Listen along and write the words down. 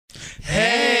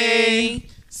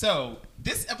So,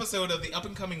 this episode of the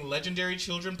up-and-coming Legendary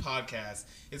Children podcast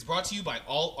is brought to you by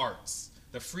All Arts,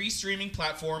 the free streaming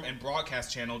platform and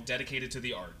broadcast channel dedicated to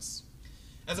the arts.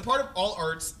 As a part of All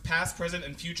Arts' Past, Present,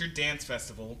 and Future Dance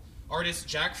Festival, artists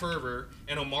Jack Ferver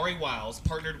and Omari Wiles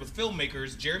partnered with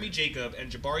filmmakers Jeremy Jacob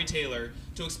and Jabari Taylor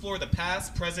to explore the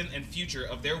past, present, and future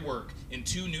of their work in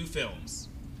 2 new films.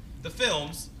 The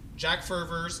films, Jack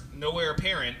Ferver's Nowhere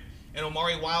Apparent and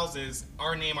Omari Wiles'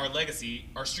 Our Name, Our Legacy,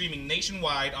 are streaming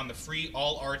nationwide on the free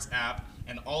All Arts app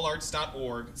and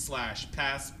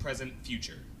allarts.org/past, present,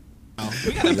 future.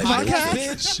 We got a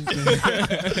podcast,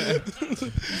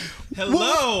 bitch.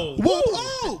 Hello.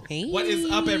 Whoa. Hey. What is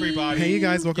up, everybody? Hey, you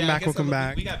guys. Welcome back. I guess Welcome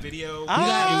back. We got video. We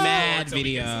got mad So we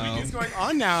video. can- What's going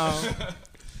on now?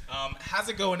 How's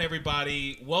it going,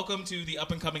 everybody? Welcome to the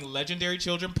up-and-coming Legendary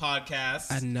Children podcast.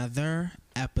 Another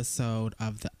episode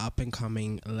of the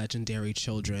up-and-coming Legendary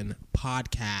Children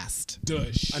podcast.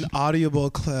 Dush. An audible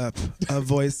clip of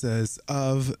voices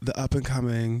of the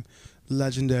up-and-coming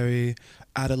legendary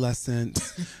adolescent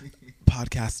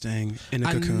podcasting in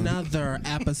a cocoon. Another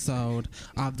episode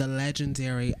of the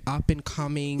legendary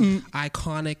up-and-coming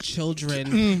iconic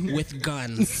children with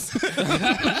guns.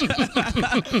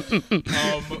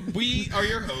 We are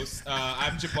your hosts.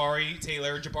 I'm Jabari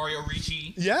Taylor, Jabari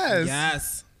Oricci. Yes.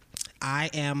 Yes.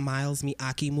 I am Miles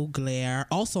Miyake Mugler,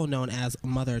 also known as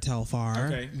Mother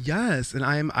Telfar. Okay. Yes, and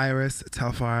I am Iris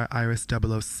Telfar, Iris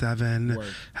 007.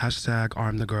 Word. Hashtag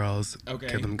arm the girls. Okay.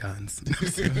 Give them guns.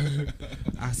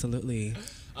 Absolutely.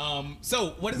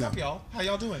 So, what is up, y'all? How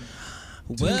y'all doing?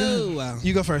 Whoa.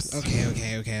 You go first.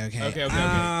 Okay. Okay.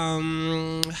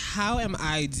 How am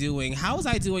I doing? How was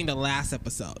I doing the last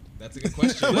episode? That's a good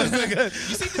question. You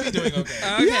seem to be doing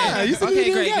okay. Yeah, you seem to be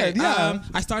doing great. good, yeah.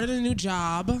 I started a new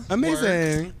job.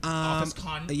 Amazing. Office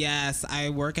con. Yes, I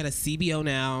work at a CBO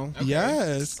now. Okay.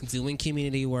 Yes. Doing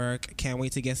community work. Can't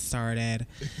wait to get started.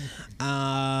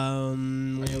 Are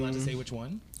you allowed to say which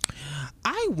one?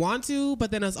 I want to,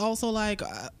 but then it's also like,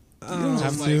 You don't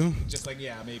have to. Just like,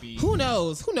 yeah, maybe. who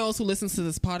knows? Who knows who listens to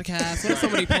this podcast? What if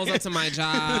somebody pulls up to my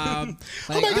job?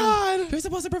 Like, Oh my God. You're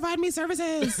supposed to provide me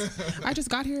services. I just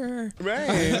got here.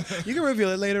 Right. You can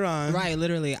reveal it later on. Right,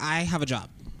 literally. I have a job.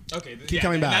 Okay. Keep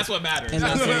coming back. That's what matters. And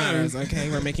that's what what matters. Okay,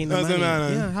 we're making the That's what money.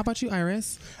 matters. Yeah. How about you,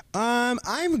 Iris?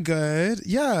 I'm good.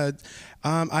 Yeah.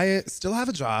 I still have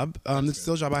a job. It's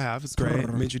still a job I have. It's great.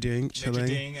 Major ding, chilling.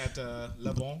 Major ding at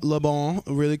Le Bon. Le Bon,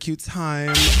 a really cute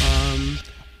time.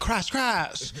 Crash.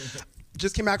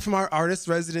 Just came back from our artist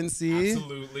residency.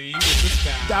 Absolutely. With the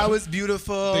staff. That was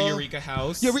beautiful. the Eureka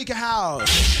House. Eureka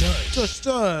House.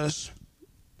 Dush.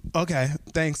 Okay,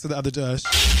 thanks to the other Dush.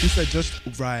 You said just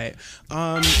right.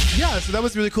 Yeah, so that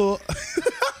was really cool.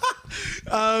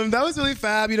 That was really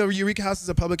fab. You know, Eureka House is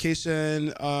a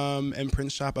publication and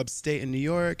print shop upstate in New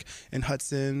York, in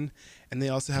Hudson. And they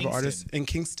also have an artist in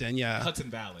Kingston, yeah. Hudson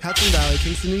Valley.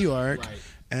 Kingston, New York. Right.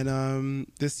 And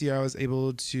this year I was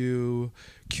able to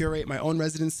curate my own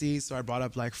residency. So I brought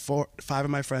up like 5 of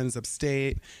my friends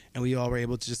upstate, and we all were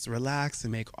able to just relax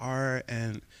and make art.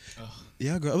 And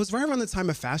yeah, girl, it was right around the time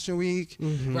of Fashion Week. Right,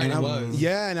 And it was.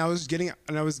 Yeah, and I was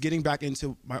getting back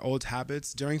into my old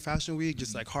habits during Fashion Week,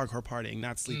 just like hardcore partying,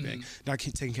 not sleeping, not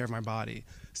taking care of my body.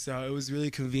 So it was really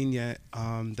convenient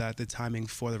that the timing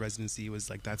for the residency was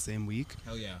like that same week.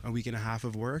 Hell yeah. A week and a half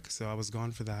of work, so I was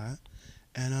gone for that.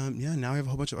 And yeah, now I have a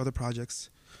whole bunch of other projects,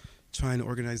 trying to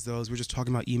organize those. We're just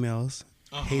talking about emails.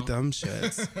 Hate them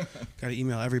shits. Got to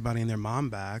email everybody and their mom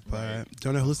back, but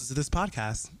don't know who listens to this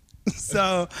podcast.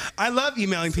 So I love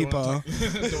emailing people. Don't want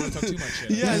to talk too much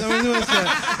shit. Yeah, don't want to do shit.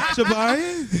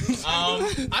 Jabari?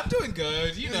 I'm doing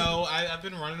good. You know, I've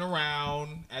been running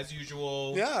around as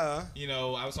usual. Yeah. You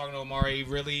know, I was talking to Omari,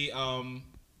 really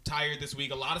tired this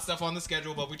week. A lot of stuff on the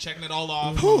schedule, but we're checking it all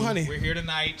off. Ooh, honey. We're here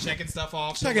tonight, checking stuff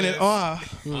off. Checking it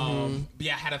off. But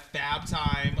yeah, I had a fab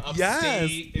time upstate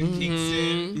Yes. in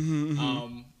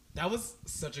Kingston. That was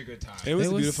such a good time. It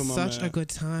was a beautiful moment. such a good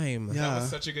time. Yeah. That was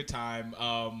such a good time.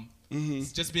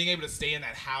 Just being able to stay in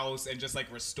that house and just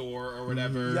like restore or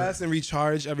whatever. Yes, and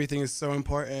recharge everything is so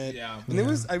important. Yeah.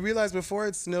 And I realized before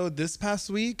it snowed this past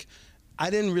week, I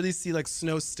didn't really see like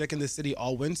snow stick in the city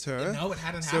all winter. No, it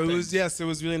hadn't So happened. it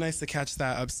was really nice to catch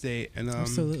that upstate. And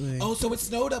Absolutely. Oh, so it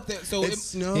snowed up there. So it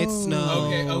snowed. It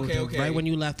snowed. Okay. Right when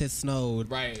you left, it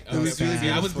snowed. Right. It was really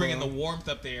I was beautiful. bringing the warmth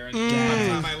up there, and by the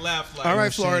time I left, like, All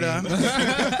right, Florida.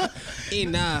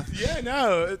 Enough. Yeah,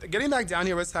 no. Getting back down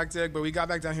here was hectic, but we got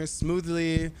back down here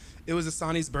smoothly. It was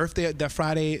Asani's birthday that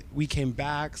Friday. We came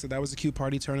back, so that was a cute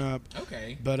party turn up.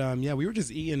 Okay. But yeah, we were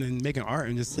just eating and making art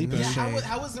and just sleeping. Yeah.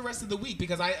 How was the rest of the week? week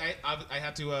because I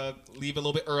had to leave a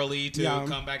little bit early to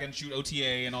come back and shoot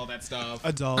OTA and all that stuff.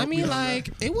 Adult. I mean, like,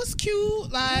 it was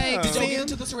cute. Like, Did y'all get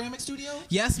into the ceramic studio?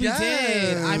 Yes, we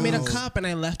did. I made a cup and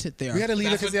I left it there. We had to leave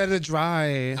it because we had to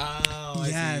dry. Oh,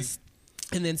 yes. I see.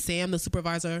 And then Sam, the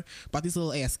supervisor, brought these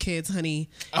little ass kids, honey.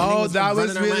 Oh, that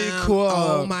was really cool.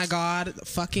 Oh my God.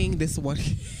 Fucking this one.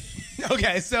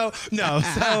 Okay, so in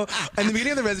the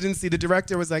beginning of the residency, the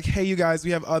director was like, "Hey, you guys,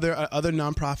 we have other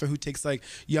nonprofit who takes like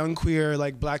young queer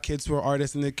like black kids who are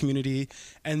artists in the community,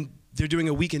 and they're doing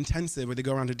a week intensive where they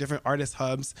go around to different artist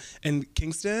hubs in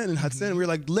Kingston and Hudson. And we were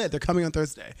like, lit, they're coming on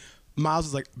Thursday." Miles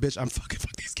was like, "Bitch, I'm fuck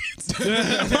these kids."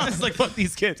 Miles was like, "Fuck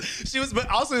these kids." She was, but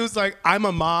also it was like, I'm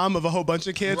a mom of a whole bunch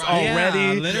of kids already.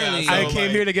 Yeah, literally. I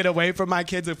came here to get away from my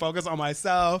kids and focus on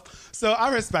myself. So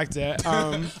I respect it.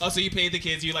 Oh, so you paid the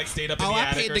kids? You like stayed up in the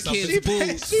attic or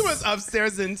something? She was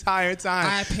upstairs the entire time.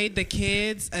 I paid the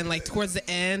kids, and like towards the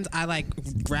end, I like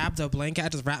grabbed a blanket. I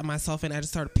just wrapped myself in. I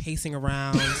just started pacing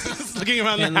around, looking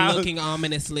around and the house, looking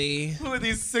ominously. Who are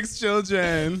these 6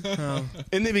 children?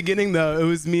 In the beginning, though, it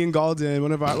was me and Galden,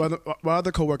 one of our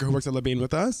other coworker who works at Labine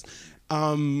with us.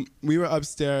 We were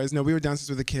upstairs. No, we were downstairs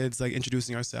with the kids, like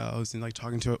introducing ourselves and like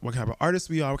talking to what kind of artists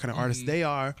we are, what kind of artists they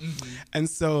are. And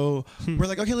so we're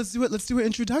like, okay, let's do it. Let's do an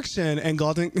introduction. And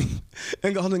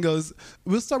Galden goes,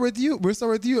 "We'll start with you.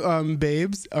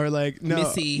 Babes." Or like, no,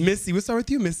 Missy. We'll start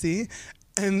with you, Missy.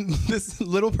 And this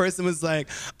little person was like,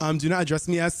 "Do not address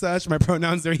me as such. My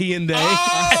pronouns are he and they."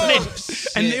 Oh,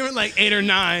 and they were like 8 or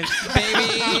 9.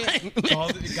 Baby.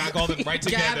 Got Golden right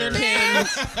together. Gathered him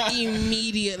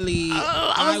immediately.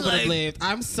 I would have lived.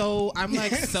 I'm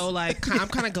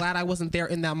kind of glad I wasn't there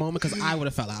in that moment because I would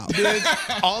have fell out.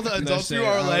 Bitch, all the adults who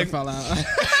are like, fell out.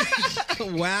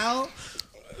 Well,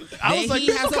 I was like,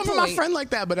 people come for my point. friend like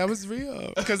that, but that was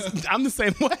real because I'm the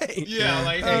same way. Yeah,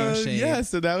 like yeah.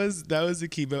 So that was the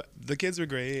key. But the kids were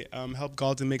great. Helped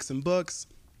Galden make some books.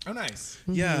 Oh, nice.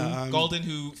 Yeah. Golden,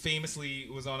 who famously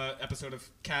was on an episode of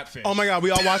Catfish. Oh my God,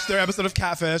 we all watched their episode of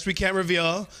Catfish. We can't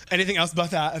reveal anything else about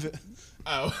that.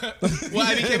 Oh. Well,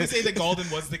 I mean, can we say that Golden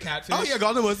was the catfish? Oh yeah,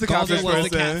 Golden was the catfish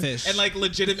person. And like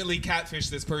legitimately catfish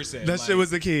this person. That shit was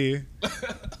the key.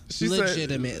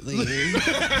 Legitimately.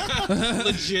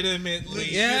 Legitimately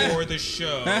for the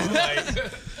show.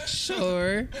 Like,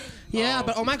 sure. Yeah,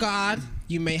 but oh my God,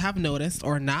 you may have noticed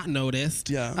or not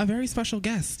noticed a very special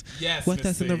guest with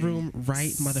us in the room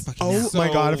right motherfucking now. Oh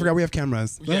my God, I forgot we have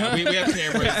cameras. Yeah, we have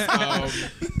cameras.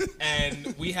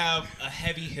 And we have a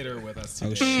heavy hitter with us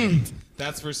today.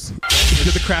 That's for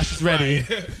the crash is ready.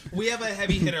 Right. We have a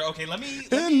heavy hitter. Okay, let me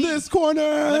this corner.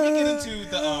 Let me get into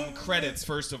the credits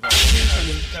first of all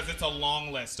because it's a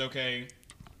long list. Okay.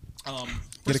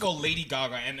 First of all, Lady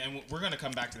Gaga, and we're going to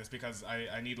come back to this because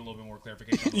I need a little bit more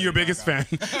clarification. Your biggest fan.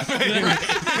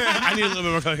 I need a little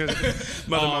bit more clarification.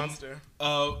 Mother Monster.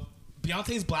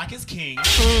 Beyonce's Black is King,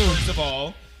 first of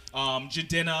all.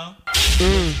 Jadena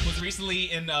was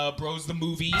recently in Bros the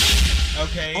Movie.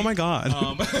 Okay. Oh my God.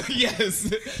 Yes.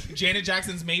 Janet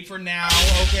Jackson's Made for Now.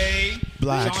 Okay.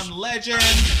 Black. John Legend.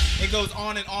 It goes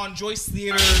on and on. Joyce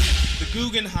Theater. The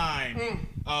Guggenheim.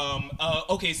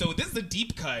 Okay, so this is a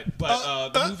deep cut,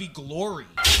 but the movie Glory.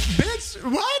 Bitch,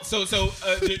 what? So,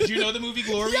 did you know the movie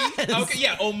Glory? Yes. Okay,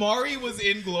 yeah. Omari was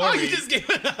in Glory. Oh, you just gave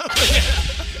it up.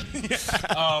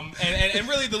 And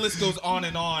really the list goes on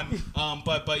and on.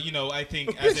 But you know, I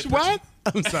think as what?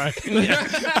 I'm sorry.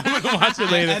 I'm gonna watch it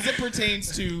later. As it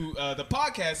pertains to the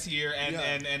podcast here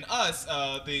and us,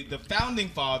 the founding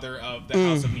father of the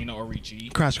House of Nina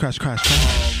Oricci. Crash.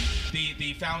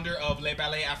 The founder of Le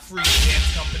Ballet Afrique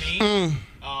Dance Company,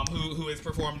 who has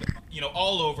performed,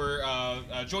 all over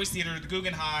Joyce Theater, the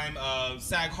Guggenheim,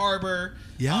 Sag Harbor.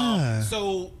 Yeah.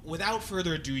 So without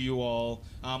further ado, you all,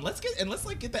 let's get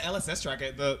the LSS track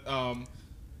at the go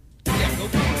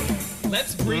for it.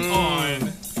 Let's bring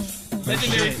on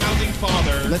legendary founding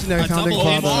father,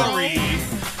 Omari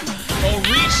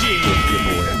Oricci.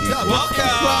 Welcome.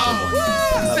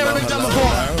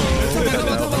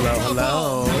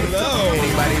 Hello.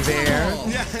 Anybody there?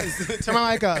 Yes. Turn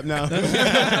my mic up. No.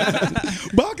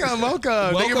 Welcome.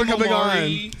 Thank you for coming on.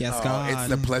 Yes, God.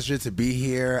 It's a pleasure to be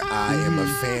here. I am a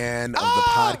fan of the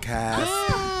podcast.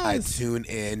 I tune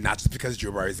in not just because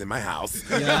Drew Barry's in my house.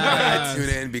 Yes. I tune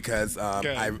in because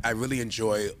I really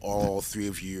enjoy all three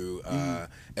of you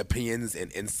opinions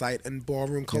and insight in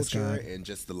ballroom culture and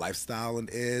just the lifestyle and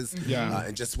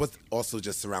and just what also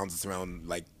just surrounds us around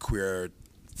like queer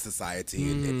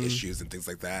society and issues and things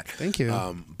like that. Thank you.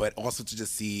 But also to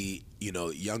just see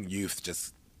young youth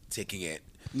just taking it.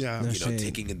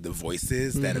 Taking in the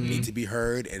voices that need to be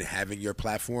heard and having your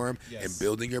platform and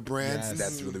building your brands.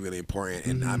 That's really, really important.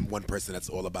 And I'm one person that's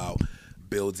all about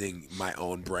building my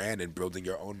own brand and building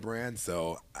your own brand.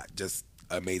 So just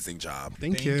amazing job.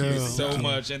 Thank you so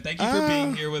much, and thank you for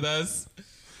being here with us.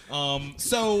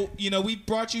 So we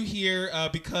brought you here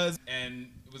because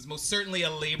it was most certainly a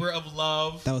labor of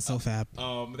love. That was so fab.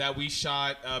 That we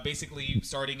shot basically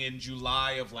starting in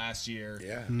July of last year.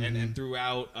 Yeah. And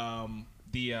throughout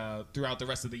throughout the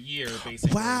rest of the year,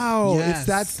 basically. Wow, it's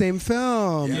that same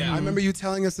film. Yeah. I remember you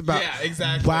telling us about. Yeah,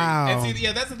 exactly. Wow. And see,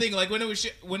 that's the thing. Like when it was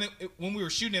when we were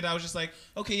shooting it, I was just like,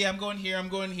 okay, yeah, I'm going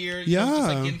here. Yeah. Just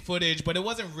like in footage, but it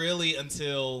wasn't really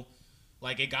until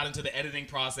like it got into the editing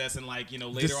process and like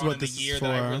later on in the year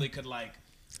that I really could like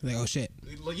oh shit.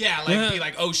 Yeah, like be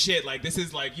like, oh shit, like this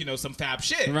is like some fab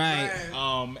shit, right?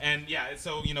 And yeah,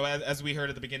 so as we heard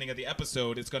at the beginning of the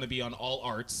episode, it's going to be on All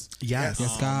Arts. Yes,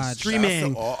 God,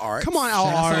 streaming. All Arts. Come on, All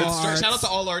Arts. Shout out to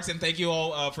All Arts, and thank you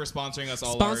all for sponsoring us.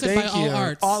 All Sponsored Arts. by All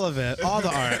Arts. All of it, all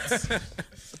the arts.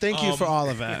 Thank you for all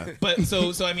of it. But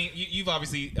so I mean, you've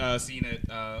obviously seen it.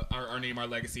 Our Name, Our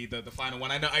Legacy, the final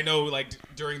one. I know. Like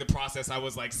during the process, I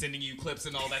was like sending you clips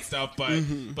and all that stuff,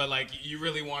 but like you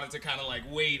really wanted to kind of like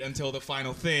wait until the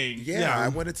final thing. Yeah, I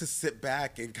wanted to sit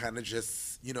back and kind of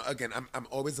just again, I'm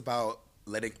always about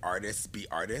letting artists be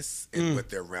artists in what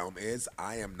their realm is.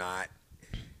 I am not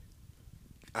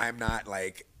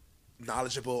like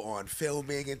knowledgeable on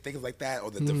filming and things like that,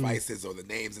 or the devices or the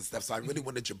names and stuff. So I really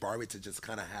wanted Jabari to just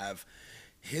kind of have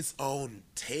his own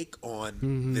take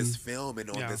on this film and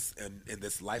on this and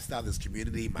this lifestyle, this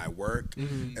community, my work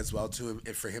as well too,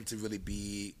 and for him to really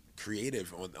be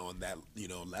creative on that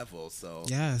level. So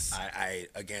yes, I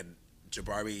again,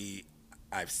 Jabari,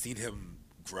 I've seen him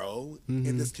grow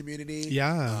in this community.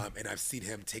 And I've seen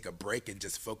him take a break and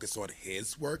just focus on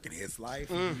his work and his life.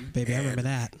 Baby, I remember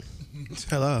that.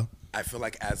 Hello. I feel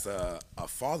like as a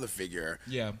father figure,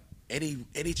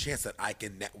 any chance that I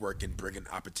can network and bring an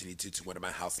opportunity to one of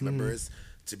my house members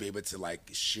to be able to like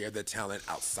share their talent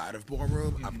outside of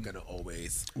ballroom, I'm gonna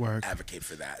always advocate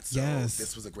for that. So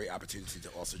this was a great opportunity to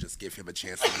also just give him a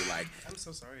chance to be like, I'm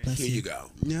so sorry. Here you go.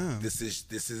 Yeah. This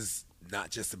is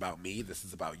not just about me. This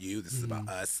is about you. This is about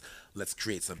us. Let's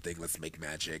create something. Let's make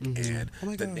magic. And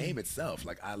the name itself,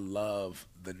 like I love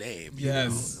the name.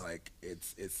 Yes. You know? Like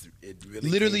it really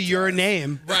literally your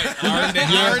name. Right. Our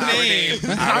name.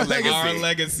 Our legacy. Our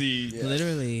legacy. Yeah.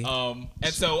 Literally.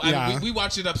 And so we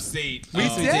watched it upstate. We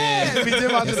did. We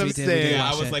did watch it upstate. Yeah,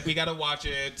 I was like, we got to watch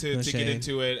it to get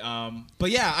into it. But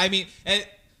yeah, I mean,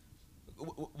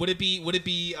 would it be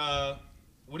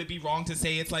wrong to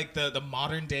say it's like the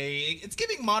modern day? It's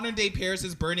giving modern day Paris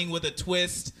is Burning with a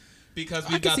twist, because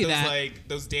we've got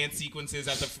those dance sequences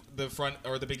at the front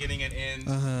or the beginning and end,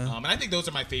 and I think those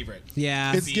are my favorite.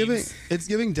 Yeah, it's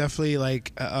giving definitely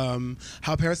like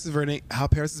how Paris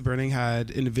is Burning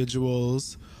had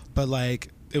individuals, but like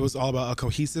it was all about a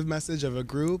cohesive message of a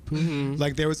group.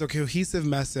 Like there was a cohesive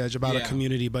message about a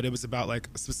community, but it was about like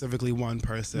specifically one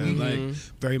person, like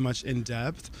very much in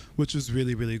depth, which was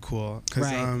really, really cool. Because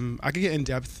I could get in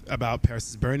depth about Paris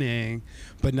is Burning,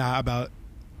 but not about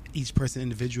each person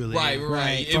individually.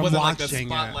 Right. It wasn't like the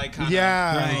spotlight kind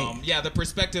of. The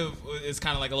perspective is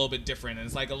kind of like a little bit different, and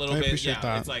it's like a little bit.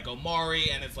 It's like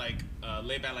Omari, and it's like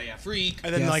Le Ballet Afrique,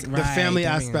 and then like the family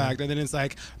aspect, and then it's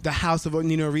like the house of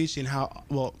Oricci, and how.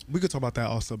 Well, we could talk about that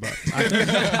also, but I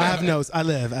have notes. I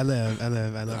love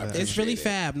it. It's really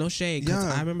fab. No shade. Because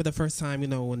I remember the first time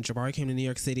when Jabari came to New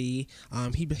York City,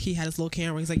 he had his little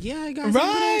camera. He's like, yeah, guys,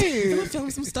 I'm gonna film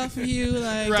some stuff for you.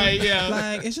 Like,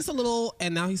 like it's just a little,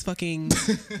 and now he's fucking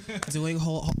doing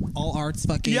all arts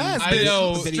fucking I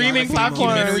know streaming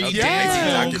platforms.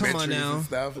 Come on now.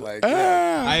 Stuff like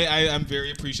I'm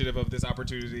very appreciative of this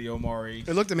opportunity, Omari.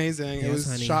 It looked amazing. It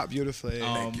was shot beautifully.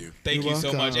 Thank you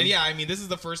so much. And yeah, I mean, this is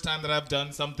the first time that I've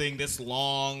done something this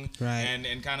long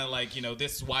and kind of like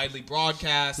this widely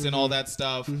broadcast and all that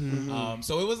stuff.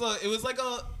 So it was like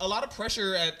a lot of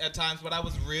pressure at times, but I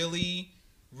was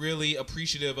really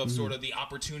appreciative of sort of the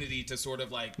opportunity to sort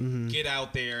of like get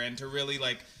out there and to really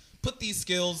like put these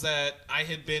skills that I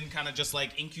had been kind of just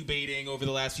like incubating over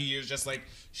the last few years, just like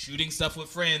shooting stuff with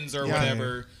friends or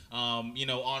whatever, on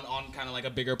kind of like a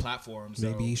bigger platform.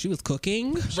 So. Maybe she was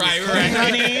cooking. Right,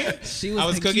 honey. I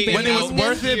was cooking when it was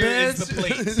worth it, bitch. The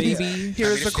plate, baby.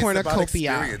 Here's the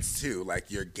cornucopia. Experience too,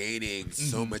 like you're gaining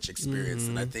so much experience,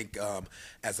 and I think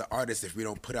as an artist, if we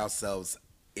don't put ourselves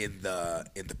in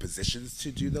the positions to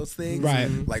do those things,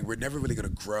 like we're never really gonna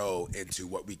grow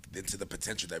into the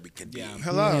potential that we can be.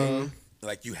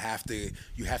 Like you have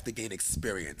to gain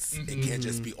experience. It can't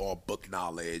just be all book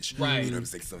knowledge. You know what I'm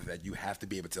saying? So that you have to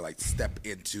be able to like step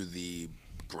into the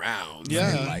ground,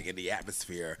 and, like in the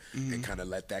atmosphere, and kind of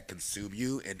let that consume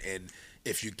you. And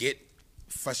if you get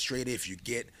frustrated, if you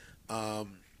get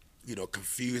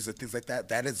confused or things like that,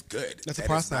 that is good. That's a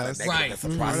process. Right. That's a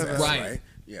process. Right.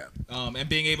 Yeah. And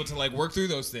being able to like work through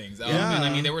those things. And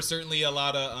I mean, there were certainly a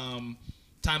lot of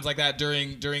times like that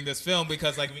during this film,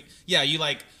 because like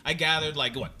I gathered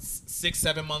like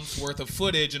 6-7 months worth of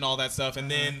footage and all that stuff, and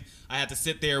then I had to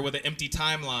sit there with an empty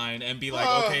timeline and be like,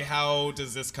 okay, how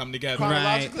does this come together?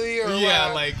 Chronologically, or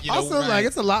also like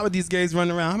it's a lot with these gays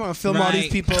running around. I'm gonna film all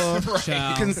these people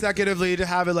consecutively to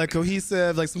have it like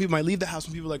cohesive. Like some people might leave the house,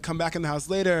 some people like come back in the house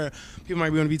later. People might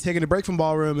be going to be taking a break from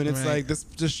ballroom, and it's like this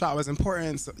shot was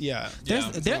important. So,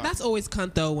 that's always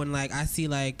cunt though when like I see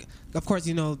like. Of course,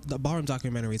 the ballroom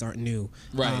documentaries aren't new.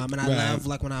 Right. And I love,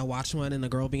 like, when I watch one and the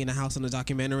girl be in the house in the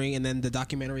documentary, and then the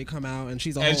documentary come out and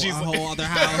she's a whole other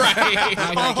house. Right.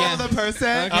 I'm like, whole other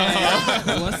person.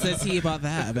 Okay. What's the tea about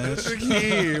that,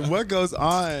 bitch? What goes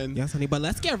on? Yes, honey. But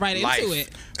let's get right into it.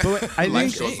 But I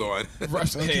Life goes on.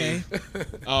 Okay.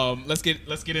 Let's get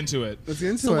into it. Let's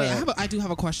get into it. Wait, I do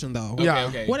have a question though.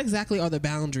 Okay. What exactly are the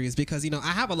boundaries? Because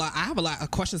I have a lot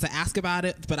of questions to ask about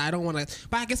it, but I don't want to.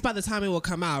 But I guess by the time it will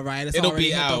come out, right? It'll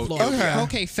be out.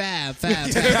 Okay, fab.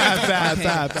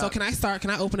 Fab. So can I start? Can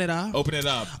I open it up? Open it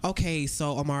up. Okay,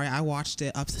 so Omari, I watched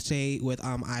it upstate with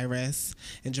Iris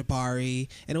and Jabari,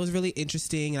 and it was really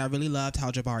interesting, and I really loved how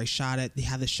Jabari shot it. They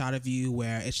had this shot of you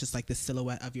where it's just like the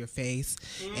silhouette of your face,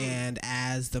 and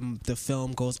as the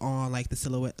film goes on, like the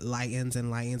silhouette lightens, and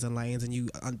you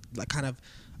like kind of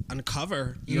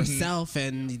uncover yourself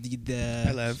and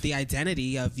the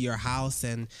identity of your house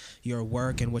and your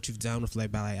work and what you've done with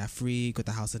like Ballet Afrique, with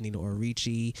the house of Nina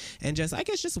Oricci, and just I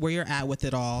guess just where you're at with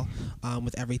it all,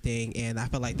 with everything. And I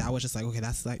felt like that was just like, okay,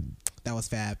 that was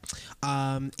fab.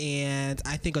 And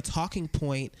I think a talking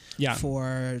point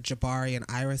for Jabari and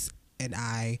Iris and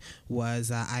I was,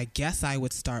 I guess I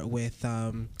would start with,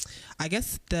 I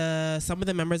guess some of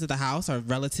the members of the house are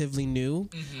relatively new,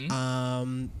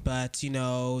 but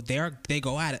they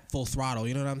go at it full throttle.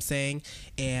 You know what I'm saying?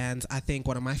 And I think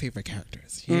one of my favorite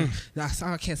characters,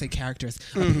 I can't say characters,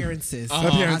 appearances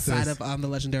outside of the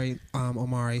legendary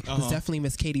Omari, was definitely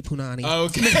Miss Katie Punani.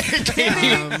 Okay,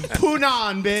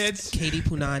 Punan, bitch. Katie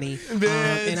Punani,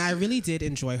 and I really did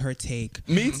enjoy her take.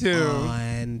 Me too.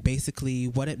 On basically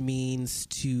what it means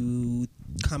to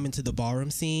come into the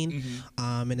ballroom scene,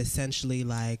 and essentially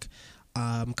like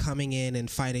coming in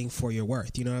and fighting for your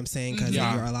worth. You know what I'm saying? Because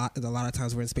a lot of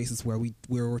times we're in spaces where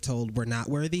we're told we're not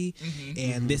worthy,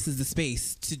 and this is the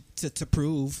space to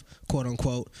prove, quote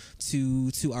unquote,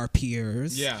 to our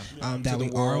peers that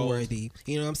we are worthy.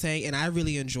 You know what I'm saying? And I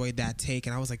really enjoyed that take,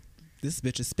 and I was like, this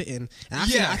bitch is spitting. And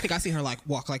I think I seen her like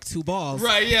walk like two balls.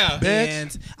 Right, yeah.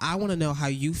 And I want to know how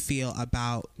you feel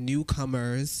about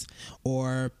newcomers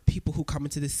or people who come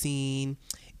into the scene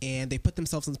and they put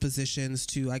themselves in positions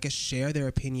to, I guess, share their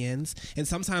opinions. And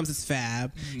sometimes it's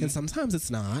fab and sometimes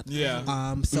it's not.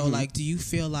 Yeah. So like, do you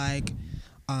feel like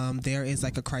there is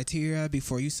like a criteria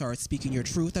before you start speaking your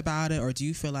truth about it? Or do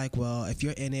you feel like, well, if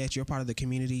you're in it, you're part of the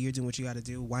community, you're doing what you got to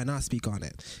do, why not speak on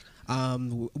it?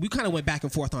 We kind of went back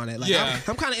and forth on it. Like,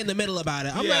 I'm kind of in the middle about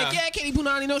it. I'm like, Katie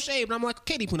Punani, no shade, but I'm like,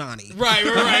 Katie Punani.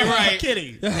 Right.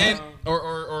 Kitty. And,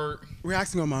 or we're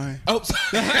asking Omari. Oh,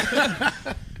 sorry.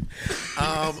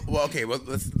 Well, okay. Well,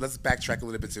 let's backtrack a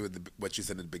little bit to what you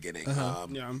said in the beginning.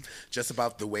 Just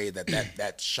about the way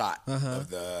that shot of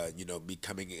the me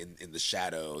coming in the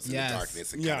shadows and the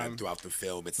darkness, and kind of throughout the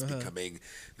film, it's becoming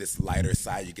this lighter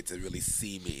side. You get to really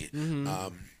see me.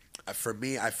 For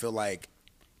me, I feel like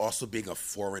also being a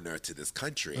foreigner to this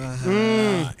country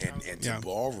and to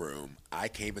ballroom, I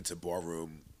came into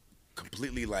ballroom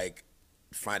completely like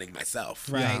finding myself,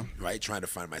 right? Trying to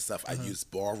find myself. I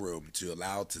used ballroom to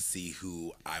allow to see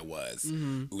who I was.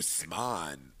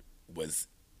 Usman was,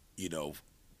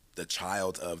 the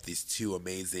child of these two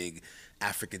amazing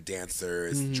African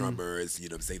dancers, drummers,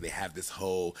 what I'm saying? They have this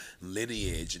whole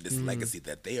lineage and this legacy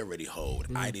that they already hold.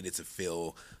 I needed to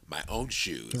fill my own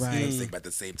shoes, you know what I'm saying? But at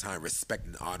the same time, respect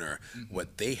and honor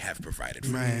what they have provided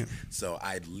for me. So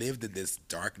I lived in this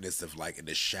darkness of like, in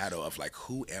the shadow of like,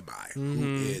 who am I? Who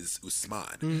is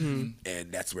Usman?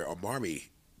 And that's where Omari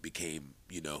became,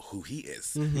 who he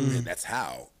is. And that's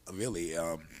how, really,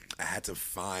 I had to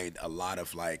find a lot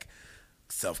of like,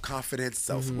 self-confidence,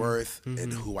 self-worth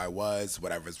in who I was,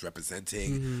 what I was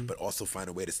representing, but also find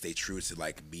a way to stay true to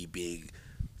like me being,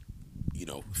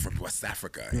 from West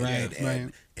Africa,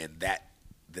 and that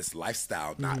this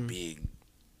lifestyle not being,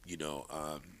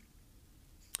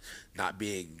 not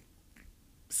being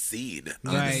seen,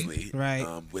 honestly,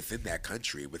 within that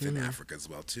country, within Africa as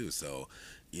well too. So,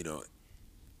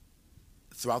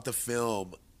 throughout the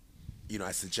film,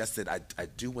 I suggested I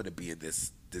do want to be in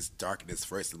this this darkness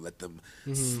first and let them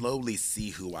slowly see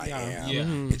who I am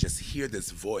Mm-hmm. and just hear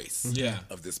this voice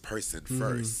of this person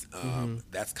first.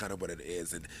 That's kind of what it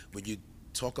is. And when you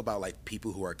talk about like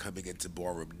people who are coming into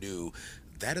ballroom new,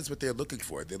 that is what they're looking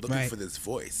for. They're looking for this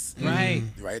voice. Right.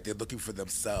 Right? They're looking for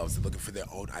themselves. They're looking for their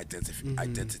own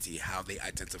identity, how they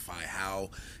identify,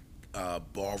 how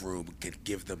ballroom can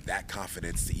give them that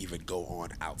confidence to even go on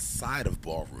outside of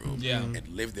ballroom and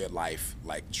live their life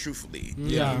like truthfully,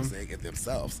 you know what I'm saying, in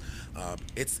themselves.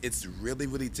 It's really,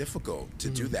 really difficult to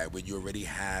do that when you already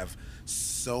have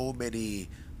so many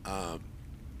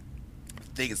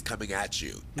things coming at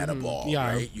you at a ball,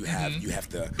 right? You have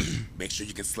to make sure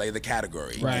you can slay the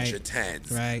category, get your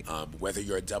tens, whether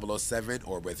you're a 007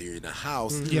 or whether you're in a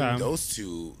house. Those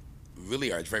two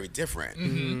really are very different.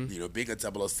 You know, being a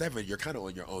 007, you're kind of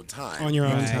on your own time. On your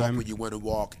own walk time. when you want to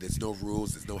walk. There's no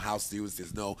rules. There's no house dues.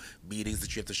 There's no meetings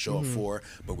that you have to show up for.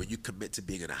 But when you commit to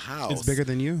being in a house, it's bigger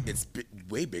than you. It's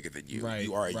way bigger than you. Right,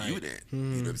 You are a right. unit. You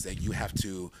know what I'm saying? You have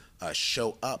to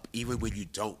show up even when you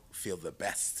don't feel the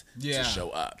best to show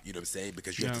up. You know what I'm saying?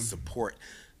 Because you have to support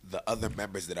the other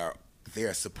members that are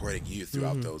there supporting you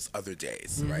throughout those other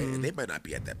days, right? And they might not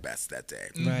be at their best that day.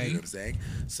 You know what I'm saying?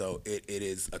 So it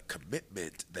is a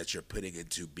commitment that you're putting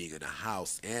into being in a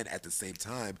house, and at the same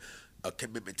time, a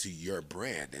commitment to your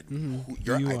brand and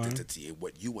your identity and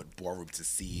what you want ballroom to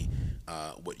see,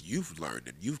 what you've learned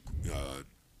and you've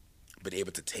been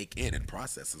able to take in and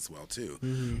process as well too.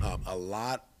 A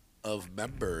lot of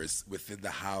members within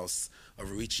the house of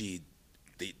Oricci,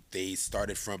 they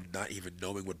started from not even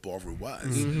knowing what ballroom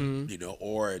was, you know,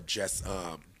 or just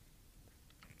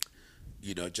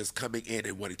you know, just coming in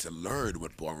and wanting to learn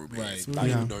what ballroom is without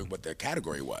even knowing what their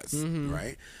category was,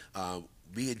 right?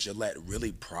 Me and Gillette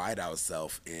really pride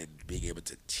ourselves in being able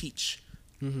to teach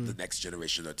the next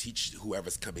generation or teach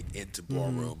whoever's coming into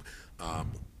ballroom,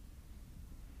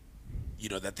 you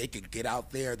know, that they can get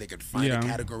out there, they can find a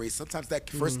category. Sometimes that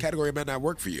first category might not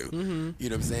work for you, you know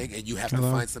what I'm saying? And you have to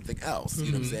find something else,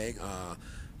 you know what I'm saying?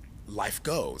 Life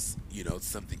goes, you know,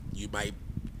 something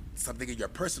in your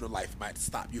personal life might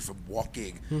stop you from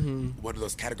walking one of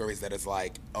those categories that is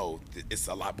like, oh, it's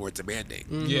a lot more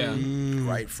demanding.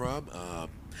 Right from,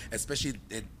 especially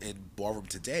in ballroom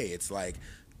today, it's like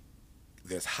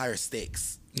there's higher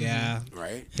stakes.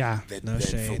 Right? Than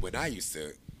from when I used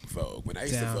to Vogue. When I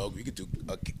used to Vogue, you could do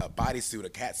a bodysuit, a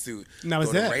cat suit,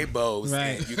 go to rainbows,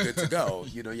 and you're good to go.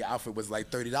 You know, your outfit was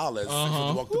like $30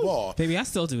 to walk the ball. Baby, I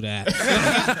still do that.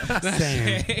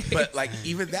 Same. But like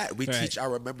even that, we teach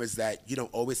our members that you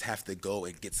don't always have to go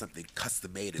and get something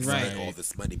custom made and spend all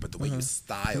this money, but the way you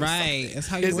style something It's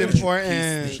how you is wear it.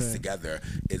 important. piece things together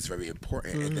is very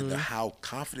important. And then how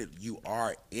confident you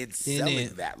are in selling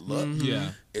that look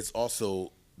is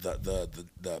also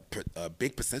the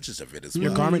big percentage of it as well.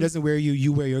 Your garment doesn't wear you,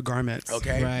 you wear your garments.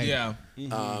 Okay. Right.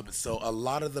 So a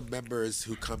lot of the members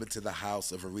who come into the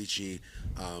house of Oricci,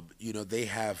 you know, they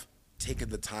have taken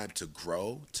the time to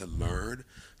grow, to learn,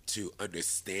 to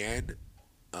understand.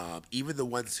 Even the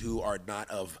ones who are not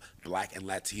of Black and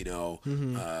Latino, you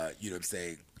know what I'm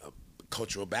saying,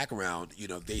 cultural background, you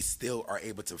know, they still are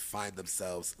able to find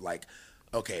themselves like,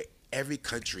 okay, every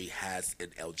country has an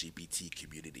LGBT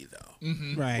community, though.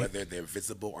 Right. Whether they're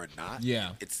visible or not,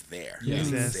 it's there. Yeah. It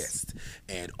exists.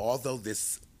 And although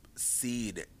this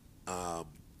scene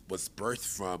was birthed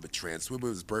from trans women,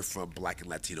 was birthed from Black and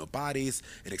Latino bodies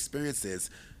and experiences,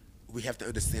 we have to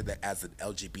understand that as an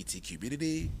LGBT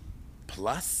community,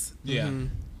 plus,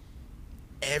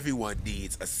 everyone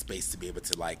needs a space to be able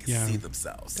to like see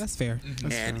themselves. That's fair.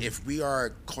 And if we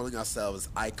are calling ourselves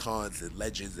icons and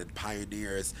legends and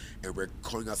pioneers, and we're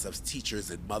calling ourselves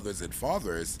teachers and mothers and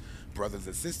fathers, brothers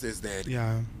and sisters,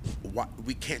 then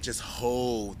we can't just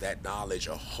hold that knowledge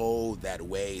or hold that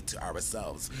way to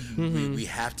ourselves. We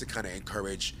have to kind of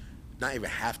encourage, not even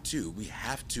have to, we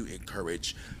have to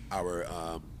encourage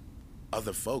our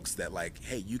other folks that like,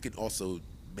 hey, you can also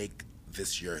make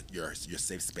this your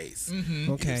safe space.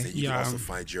 Okay. You can also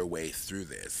find your way through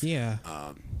this.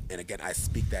 And again, I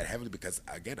speak that heavily because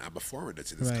again, I'm a foreigner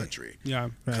to this country.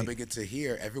 Coming into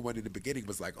here, everyone in the beginning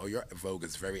was like, "Oh, your Vogue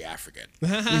is very African."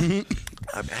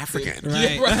 I'm African.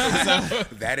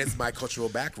 That is my cultural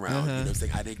background. You know what I'm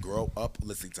saying? I didn't grow up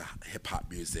listening to hip hop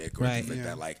music or things like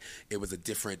that. Like it was a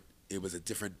different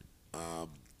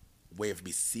way of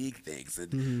me seeing things,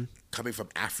 and coming from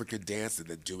African dance and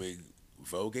then doing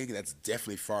voguing, that's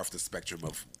definitely far off the spectrum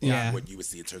of what you would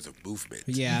see in terms of movement.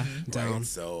 Right?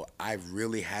 So I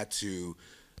really had to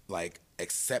like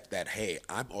accept that, hey,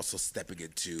 I'm also stepping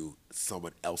into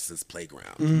someone else's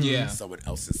playground, someone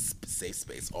else's safe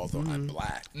space. Although I'm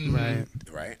Black,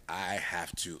 right, I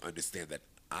have to understand that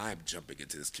I'm jumping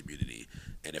into this community,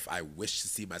 and if I wish to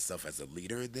see myself as a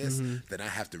leader in this, then I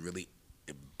have to really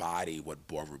embody what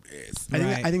ballroom is.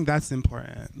 I think that's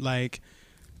important. Like,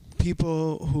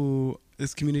 people who,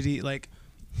 this community, like,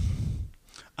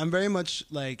 I'm very much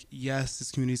like, yes,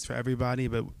 this community is for everybody,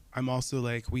 but I'm also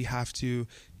like, we have to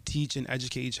teach and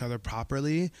educate each other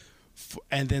properly,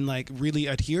 and then like really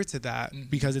adhere to that,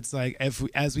 because it's like,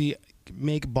 as we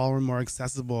make ballroom more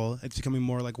accessible, it's becoming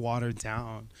more like watered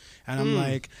down, and I'm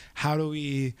like, how do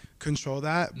we control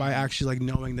that? By actually like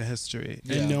knowing the history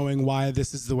and knowing why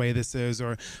this is the way this is,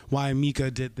 or why Mika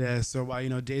did this, or why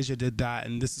Deja did that,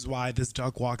 and this is why this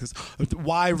duck walk is,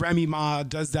 why Remy Ma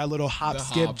does that little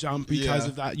skip jump because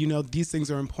of that. These things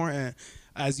are important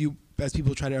as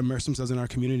people try to immerse themselves in our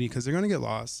community, because they're gonna get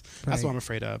lost. That's what I'm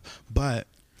afraid of, but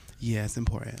yeah, it's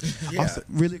important. Also,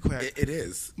 really quick, it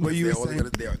is. What you were saying?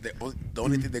 The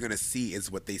only thing they're gonna see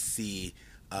is what they see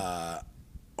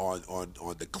on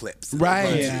the clips,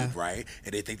 right? YouTube, right?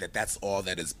 And they think that that's all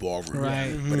that is ballroom,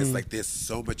 right? But it's like there's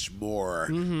so much more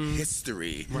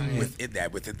history within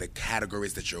that, within the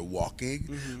categories that you're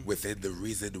walking, within the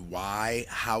reason why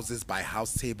houses by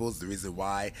house tables, the reason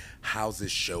why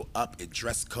houses show up in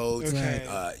dress codes,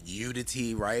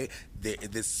 unity, right?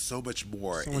 There's so much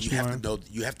more, and you have to know,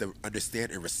 you have to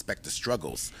understand and respect the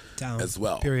struggles as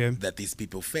well that these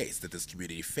people face, that this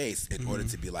community face, in order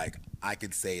to be like, I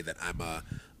can say that I'm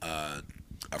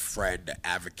a friend, an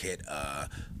advocate, a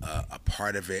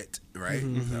part of it, right?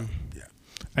 So, yeah.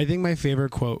 I think my favorite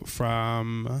quote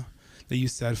that you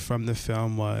said from the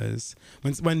film was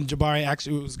when Jabari,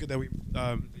 actually, it was good that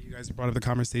you guys brought up the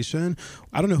conversation.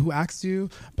 I don't know who asked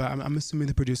you, but I'm assuming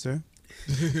the producer.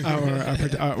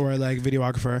 or like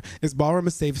videographer, is ballroom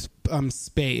a safe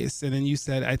space? And then you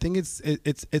said, I think it's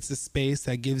a space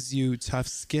that gives you tough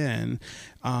skin,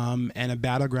 and a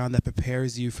battleground that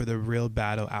prepares you for the real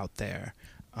battle out there.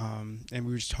 And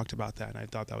we just talked about that, and I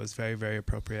thought that was very, very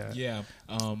appropriate. Yeah.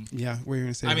 What were you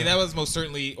gonna say? I mean, that was most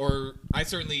certainly,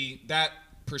 that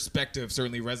perspective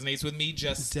certainly resonates with me.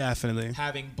 Just definitely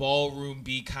having ballroom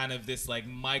be kind of this like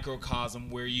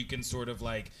microcosm where you can sort of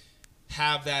like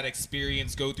have that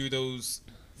experience, go through those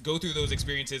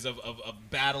experiences of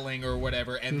battling or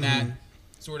whatever, and that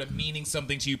sort of meaning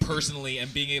something to you personally,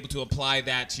 and being able to apply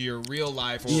that to your real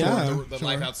life, or the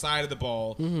life outside of the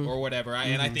ball, or whatever.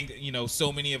 And I think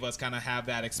so many of us kind of have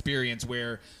that experience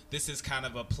where this is kind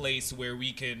of a place where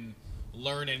we can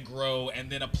learn and grow, and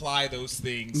then apply those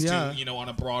things to on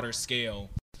a broader scale.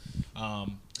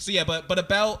 But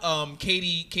about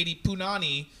Katie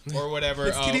Punani or whatever.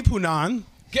 It's Katie Punan.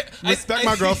 Respect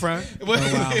my girlfriend. Oh,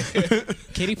 wow.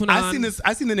 Katie Punani.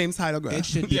 I seen the name title. Girl. It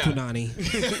should be Punani.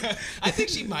 I think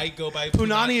she might go by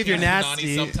Punani if you're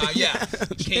nasty. Sometime. Yeah,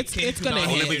 it's gonna hit.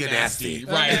 Only when you're nasty,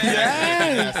 right?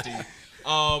 Nasty.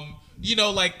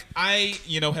 Like I,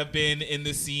 have been in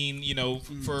the scene,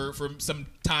 for some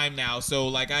time now. So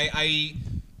like I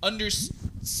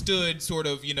understood sort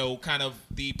of, kind of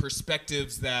the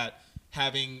perspectives that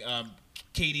having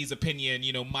Katie's opinion,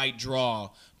 might draw.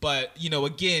 But,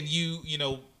 again,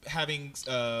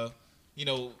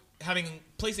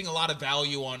 placing a lot of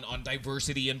value on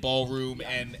diversity in ballroom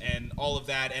and all of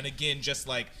that. And again, just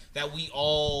like that we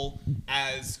all,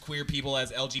 as queer people,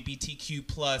 as LGBTQ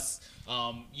plus,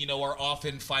 are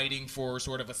often fighting for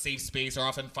sort of a safe space, or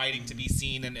often fighting to be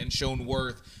seen and shown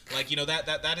worth. Like,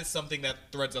 that is something that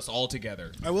threads us all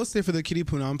together. I will say, for the Kitty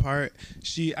Punan part,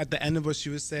 she, at the end of what she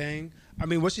was saying, I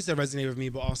mean, what she said resonated with me,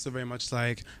 but also very much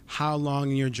like, how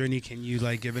long in your journey can you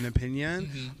like give an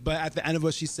opinion? But at the end of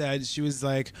what she said, she was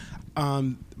like,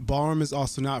 ballroom is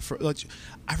also not for, like,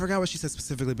 I forgot what she said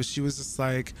specifically, but she was just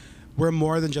like, we're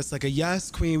more than just like a yes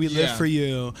queen, we live for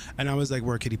you. And I was like,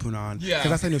 we're Kitty Punan. Because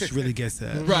that's how I know she really gets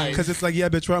it. Right. Because it's like, yeah,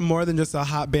 bitch, we're more than just a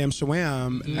hot bam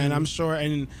shawam. And I'm sure,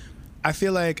 and I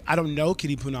feel like, I don't know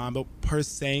Kitty Punan, but her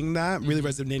saying that really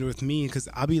resonated with me, because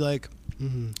I'll be like,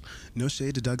 no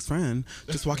shade to Doug's friend,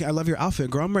 just walking, I love your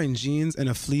outfit, girl. I'm wearing jeans and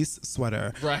a fleece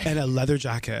sweater and a leather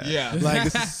jacket. Like,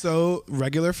 this is so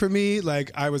regular for me.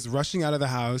 Like, I was rushing out of the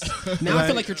house. Now I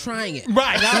feel like you're trying it.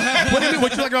 Right. What do you mean?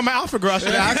 What you like about my outfit, girl? I should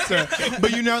have asked her.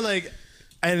 But like,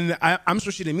 and I'm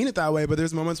sure she didn't mean it that way, but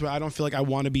there's moments where I don't feel like I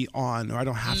want to be on, or I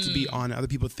don't have to be on. Other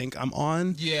people think I'm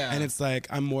on. And it's like,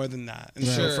 I'm more than that. And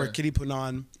so for Kitty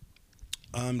Punan,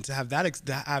 to have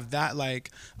that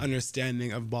like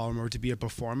understanding of ballroom, or to be a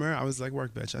performer, I was like,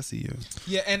 work, bitch, I see you.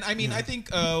 Yeah, and I mean, I think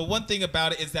one thing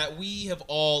about it is that we have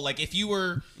all, like, if you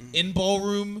were in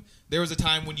ballroom, there was a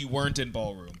time when you weren't in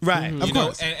ballroom, right? Of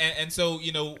course. And so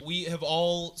we have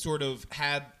all sort of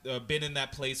had been in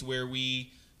that place where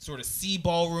we sort of see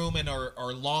ballroom and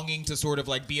are longing to sort of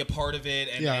like be a part of it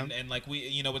and like we,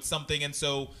 you know, it's something. And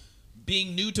so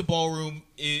being new to ballroom,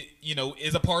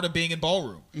 is a part of being in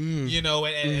ballroom, you know,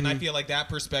 and I feel like that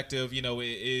perspective, you know,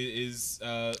 is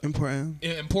important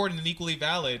and equally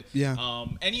valid. Yeah.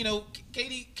 And you know,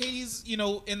 Katie's, you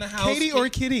know, in the house. Katie or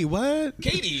Kitty? What?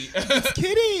 Katie. It's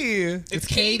Kitty. It's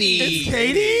Katie. It's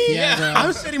Katie? Yeah.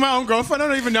 I'm shitting my own girlfriend. I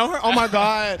don't even know her. Oh my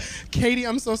God. Katie,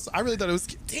 I'm so sorry. I really thought it was.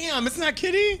 Damn, it's not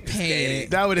Kitty? It's Katie.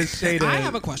 That would have shaded. I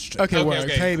have a question. Okay, word.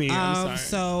 Katie, I'm sorry.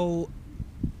 So.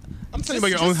 I'm telling you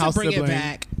about your own house sibling. To bring sibling.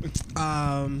 it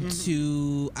back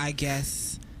to, I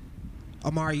guess,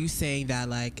 Omari, you saying that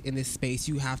like in this space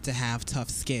you have to have tough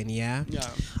skin, yeah? Yeah.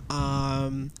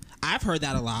 I've heard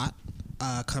that a lot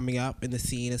coming up in the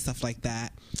scene and stuff like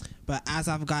that. But as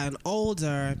I've gotten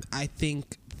older, I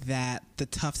think that the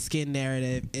tough skin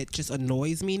narrative, it just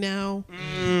annoys me now.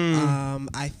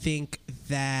 I think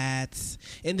that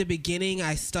in the beginning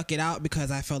I stuck it out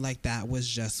because I felt like that was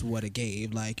just what it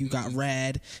gave. Like you got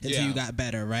red until you got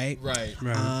better, right? Right.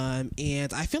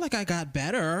 And I feel like I got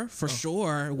better for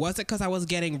sure. Was it because I was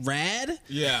getting red?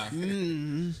 Yeah.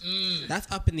 That's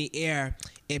up in the air.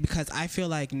 And because I feel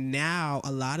like now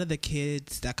a lot of the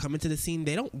kids that come into the scene,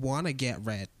 they don't want to get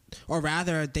red. Or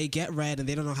rather, they get red and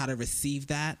they don't know how to receive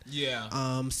that. Yeah.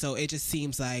 So it just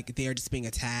seems like they're just being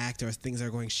attacked, or things are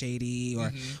going shady,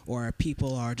 or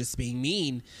people are just being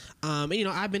mean. And you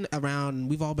know, I've been around.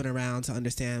 We've all been around to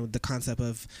understand the concept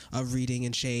of reading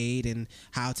and shade and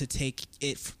how to take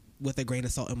it with a grain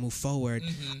of salt and move forward.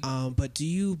 But do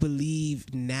you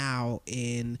believe now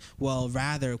in? Well,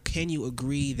 rather, can you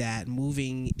agree that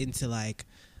moving into like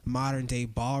modern day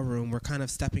ballroom, we're kind of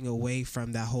stepping away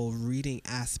from that whole reading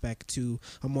aspect to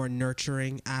a more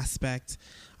nurturing aspect,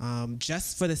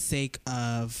 just for the sake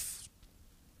of,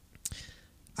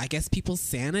 I guess, people's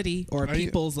sanity or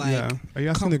people's like Are you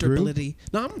asking comfortability.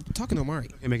 The group? No, I'm talking to Omari.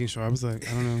 Okay, making sure. I was like,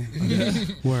 I don't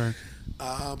know. Word.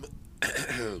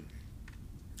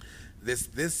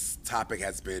 This topic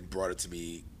has been brought up to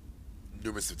me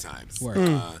numerous of times.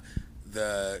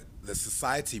 The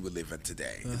society we live in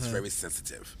today is very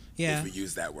sensitive. If we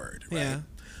use that word, right? Yeah.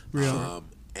 Real.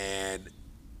 And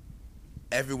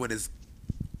everyone is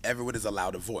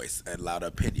allowed a voice and allowed an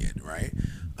opinion, right?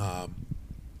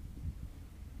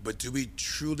 But do we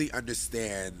truly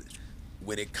understand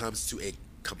when it comes to a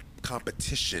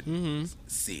competition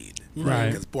scene, right?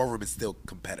 Because ballroom is still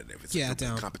competitive. It's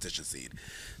a competition scene.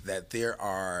 That there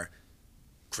are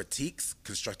critiques,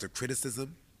 constructive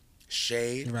criticism,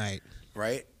 shade, right?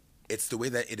 It's the way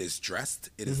that it is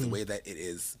dressed. It is the way that it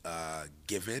is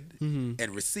given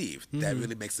and received. That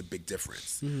really makes a big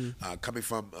difference. Coming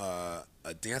from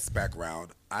a dance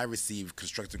background, I receive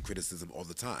constructive criticism all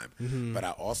the time. But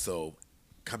I also,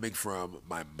 coming from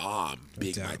my mom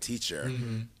being my teacher,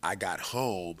 I got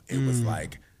home and was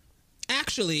like,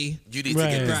 actually, you need to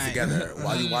get this together.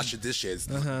 While you wash your dishes,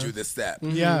 do this step.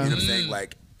 You know what I'm saying?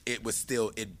 Like, it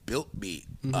built me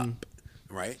up,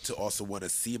 right? To also want to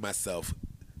see myself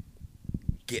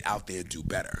get out there and do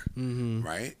better,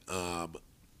 right?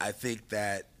 I think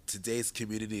that today's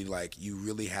community, like, you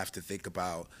really have to think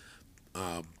about,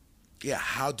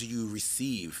 how do you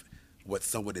receive what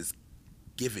someone is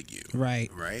giving you, right?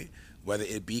 Whether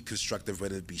it be constructive,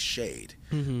 whether it be shade,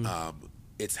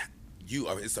 it's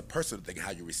a personal thing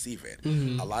how you receive it.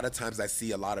 A lot of times I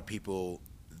see a lot of people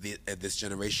at this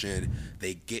generation,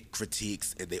 they get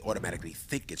critiques and they automatically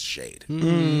think it's shade,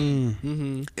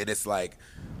 and it's like,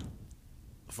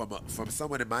 from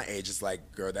someone in my age, it's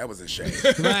like, girl, that wasn't shade.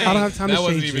 I don't have time to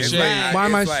shade you. Why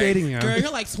am I shading you? Girl, you're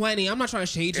like 20. I'm not trying to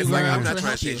shade you. It's like, I'm not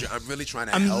trying to shade you. I'm really trying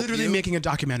to help you. I'm literally making a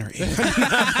documentary.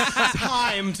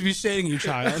 Time to be shading you,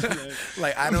 child.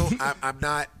 Like, I'm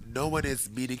not, no one is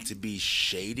meaning to be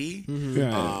shady.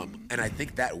 And I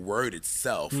think that word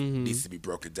itself needs to be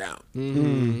broken down,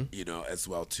 you know, as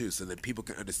well too. So that people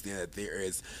can understand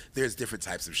that there's different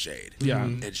types of shade.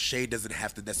 And shade doesn't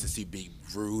have to necessarily be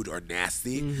rude or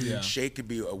nasty. Shade can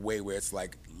be a way where it's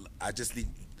like,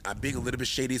 I'm being a little bit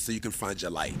shady so you can find your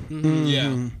light. You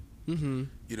know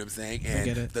what I'm saying?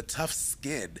 And the tough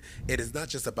skin, it is not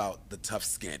just about the tough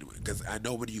skin, because I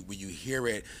know when you hear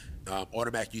it,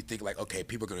 automatically you think like, okay,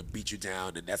 people are gonna beat you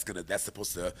down, and that's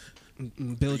supposed to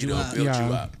build you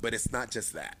up. But it's not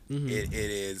just that. It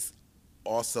is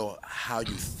also how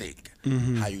you think,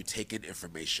 how you take in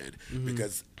information,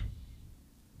 because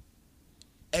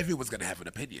everyone's gonna have an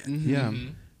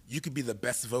opinion. You could be the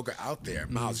best voguer out there.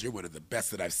 Miles, you're one of the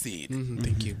best that I've seen.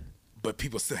 Thank you. But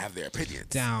people still have their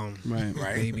opinions.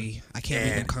 Right? Baby, I can't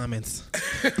read them comments.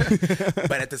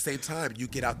 But at the same time, you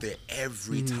get out there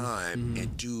every time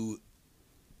and do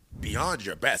beyond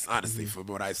your best, honestly, from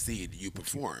what I've seen you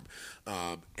perform.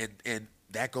 And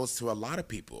that goes to a lot of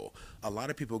people. A lot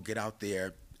of people get out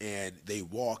there and they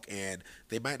walk and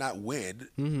they might not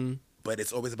win, but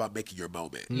it's always about making your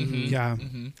moment. Yeah.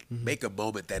 Make a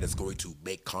moment that is going to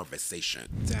make conversation.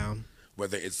 Down.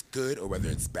 Whether it's good or whether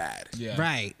it's bad. Yeah.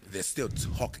 Right. They're still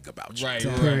talking about you. Right.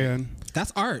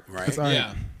 That's art. Right. That's art.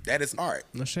 Yeah. That is art.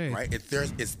 No shade. Right.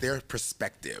 It's their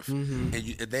perspective, and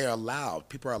they're allowed.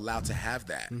 People are allowed to have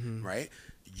that. Right.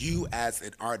 You as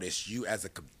an artist, you as a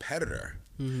competitor,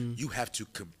 you have to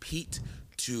compete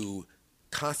to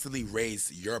constantly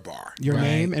raise your bar. Your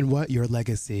name and what? Your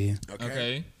legacy.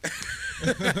 Okay.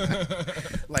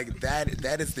 Like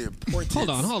that is the importance.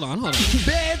 Hold on.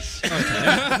 Bitch!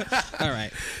 Okay. All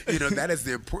right. You know, that is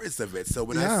the importance of it. So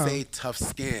when I say tough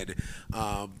skin,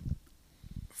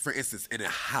 for instance, in a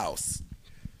house,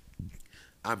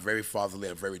 I'm very fatherly,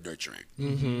 I'm very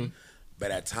nurturing.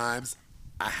 But at times,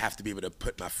 I have to be able to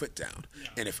put my foot down.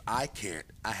 And if I can't,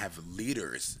 I have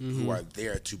leaders who are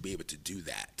there to be able to do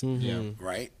that.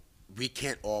 Right? We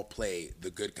can't all play the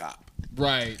good cop.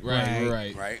 Right.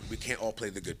 We can't all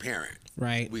play the good parent.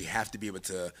 Right. We have to be able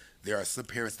to. There are some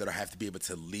parents that have to be able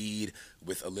to lead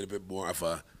with a little bit more of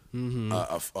a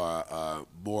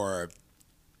more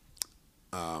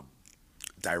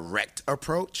direct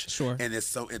approach. Sure. And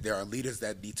there are leaders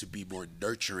that need to be more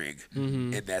nurturing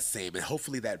in that same, and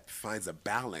hopefully that finds a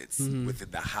balance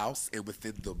within the house and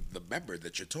within the member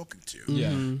that you're talking to.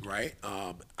 Yeah. Right.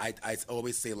 I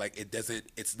always say, like,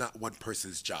 it's not one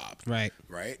person's job. Right.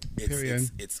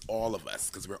 It's all of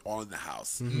us, because we're all in the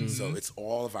house. So it's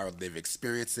all of our lived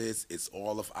experiences. It's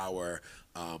all of our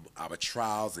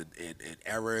trials and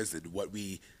errors and what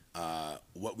we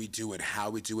do and how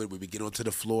we do it when we get onto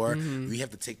the floor. We have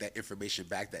to take that information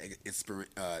back, that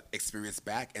experience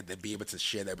back, and then be able to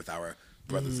share that with our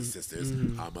brothers and sisters,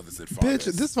 our mothers and fathers.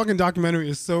 Bitch, this fucking documentary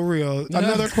is so real.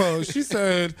 Another quote. She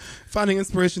said, finding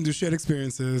inspiration through shared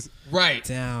experiences. Right.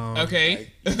 Down.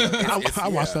 Okay. I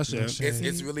watched that shit.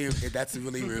 It's really, that's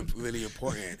really, really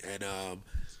important. And,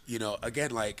 you know,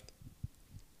 again, like,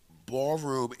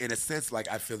 ballroom, in a sense, like,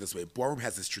 I feel this way. Ballroom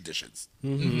has its traditions.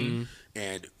 And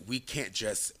we can't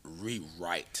just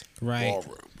rewrite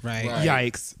ballroom. Right.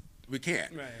 Yikes. We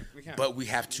can't. Right. We can't. But we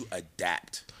have to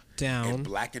adapt. Down. And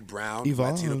black and brown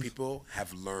Latino people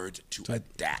have learned to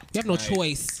adapt. You have no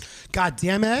choice. God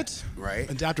damn it. Right?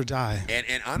 Adapt or die.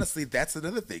 And honestly, that's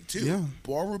another thing, too. Yeah.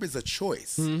 Ballroom is a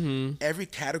choice. Every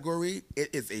category,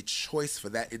 it is a choice for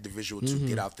that individual to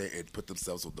get out there and put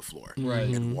themselves on the floor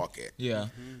and walk it. Yeah.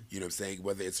 You know what I'm saying?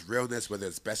 Whether it's realness, whether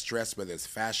it's best dress, whether it's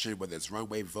fashion, whether it's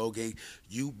runway voguing,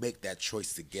 you make that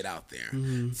choice to get out there.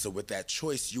 So with that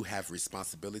choice, you have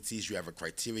responsibilities, you have a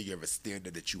criteria, you have a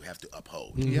standard that you have to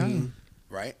uphold. Yeah.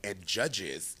 Right? And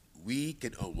judges, we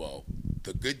can,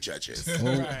 the good judges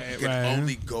Right. can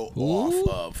only go off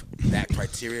of that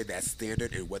criteria, that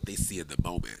standard, and what they see in the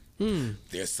moment.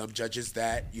 There's some judges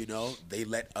that, you know, they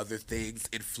let other things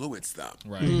influence them.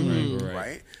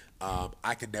 Right?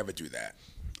 I could never do that.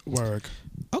 Work.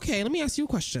 Okay, let me ask you a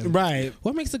question. Right.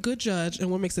 What makes a good judge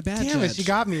and what makes a bad judge? Damn it, you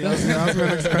got me. That was my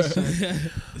next question.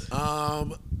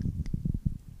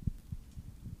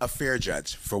 A fair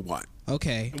judge, for one.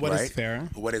 Okay. What is fair?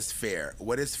 What is fair?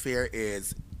 What is fair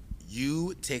is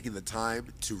you taking the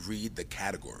time to read the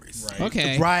categories. Right.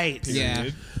 Okay. Right. Yeah.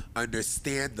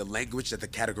 Understand the language that the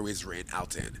category is written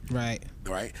out in. Right.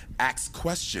 Right? Ask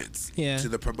questions to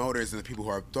the promoters and the people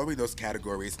who are throwing those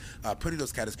categories, putting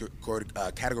those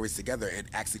categories together, and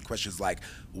asking questions like,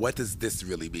 what does this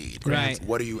really mean? Right.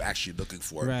 What are you actually looking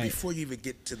for? Right. Before you even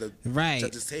get to the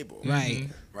judge's table. Right.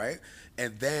 Right?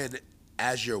 And then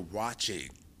as you're watching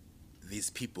these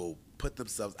people put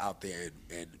themselves out there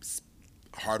and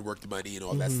hard work, the money and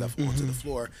all that stuff onto the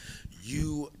floor,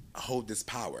 you hold this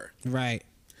power. Right.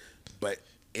 But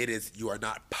you are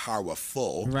not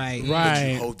powerful. Right. But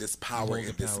you hold this power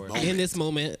in this moment. In this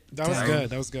moment. That was good.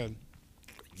 That was good.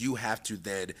 You have to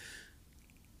then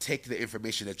take the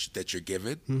information that you're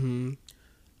given,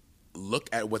 look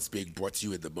at what's being brought to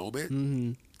you in the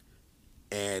moment,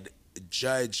 and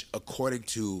judge according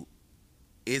to,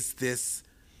 is this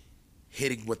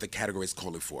hitting what the category is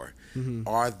calling for?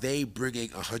 Are they bringing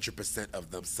 100% of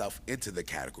themselves into the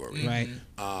category? Right.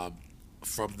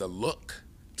 From the look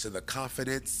to the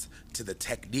confidence to the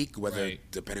technique, whether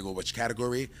depending on which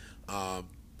category,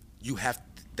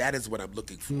 that is what I'm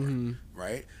looking for,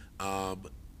 right?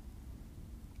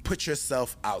 Put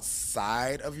yourself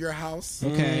outside of your house,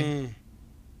 okay,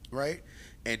 right?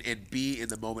 and be in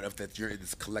the moment of that you're in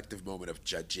this collective moment of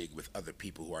judging with other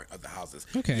people who are in other houses.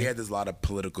 Okay. Yeah, there's a lot of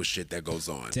political shit that goes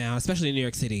on. Down, especially in New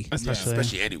York City.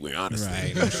 Especially anywhere,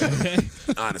 honestly.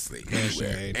 Right. Honestly,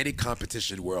 anywhere. Any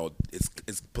competition world, it's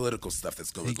political stuff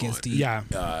that's going on. Deep.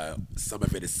 Yeah. Some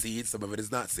of it is seen, some of it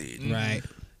is not seen. Right.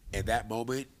 In that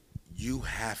moment, you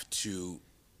have to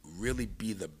really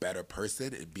be the better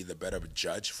person and be the better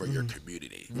judge for your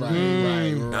community.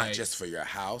 Right. Not just for your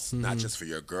house, not just for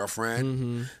your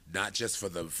girlfriend, not just for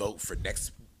the vote for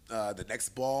the next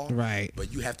ball. Right.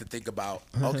 But you have to think about,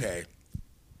 okay,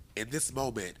 in this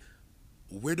moment,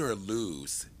 win or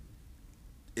lose,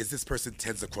 is this person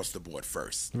 10s across the board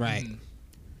first? Right.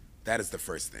 That is the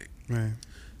first thing. Right.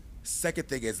 Second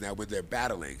thing is now when they're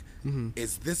battling,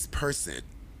 is this person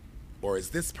or is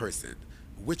this person,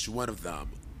 which one of them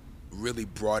really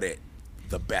brought it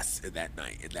the best in that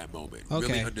night, in that moment,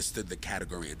 really understood the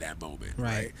category in that moment,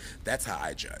 right? That's how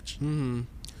I judge.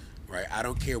 Right? I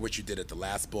don't care what you did at the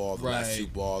last ball, the last two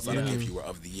balls. I don't care if you were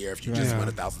of the year, if you just won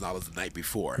 $1,000 the night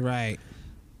before. Right.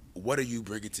 What are you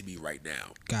bringing to me right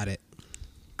now? Got it.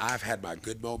 I've had my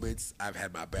good moments, I've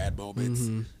had my bad moments,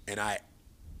 and I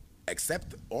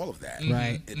accept all of that.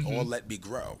 Right. And all let me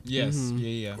grow. Yes.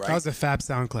 Yeah. Right? That was a fab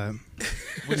sound clip.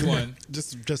 Which one?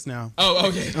 Just now. Oh,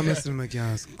 okay. I'm listening like,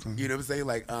 yeah. You know what I'm saying?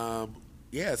 Like,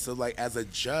 so like as a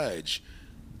judge,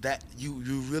 that you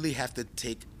really have to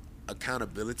take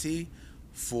accountability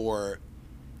for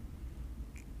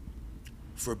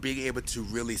being able to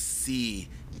really see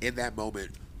in that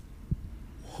moment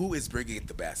who is bringing it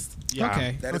the best. Yeah.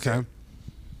 Okay. That is it. Who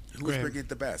is Great. bringing it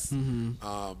the best?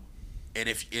 And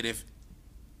if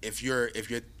you're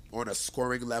on a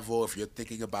scoring level, if you're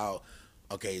thinking about,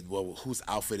 okay, well, whose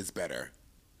outfit is better,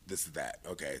 this is that.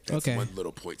 Okay, that's one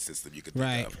little point system you can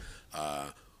think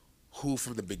of. Who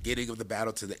from the beginning of the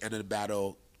battle to the end of the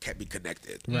battle kept me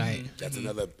connected. Right. That's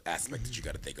another aspect that you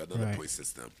got to think of. Another point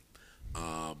system.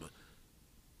 And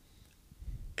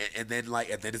then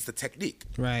it's the technique.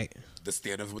 Right. The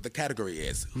standard of what the category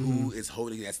is. Who is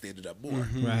holding that standard up more?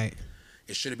 Right.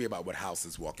 It shouldn't be about what house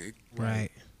is walking. Right.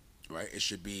 Right. It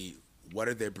should be what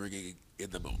are they bringing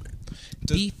in the moment.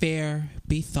 Be fair.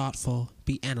 Be thoughtful.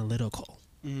 Be analytical.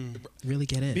 Really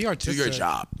get in. Be artistic. Do your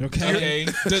job. Okay.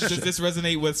 Does this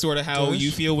resonate with sort of how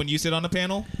you feel when you sit on a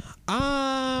panel?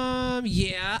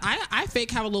 Yeah, I fake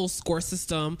have a little score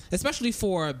system, especially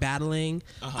for battling.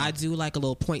 I do like a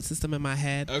little point system in my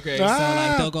head. Okay. So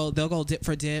like they'll go dip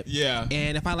for dip. Yeah.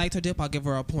 And if I liked her dip, I'll give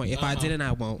her a point. If I didn't,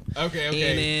 I won't. Okay.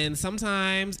 And then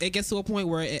sometimes it gets to a point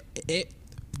where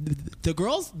the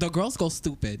girls go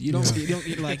stupid. You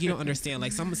don't understand.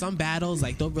 Like some battles,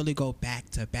 like they'll really go back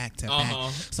to back.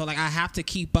 So like I have to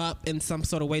keep up in some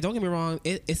sort of way. Don't get me wrong,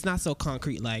 it's not so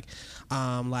concrete. Like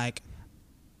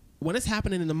when it's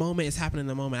happening in the moment, it's happening in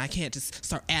the moment. I can't just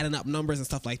start adding up numbers and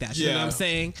stuff like that. You know what I'm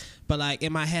saying? But like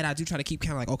in my head, I do try to keep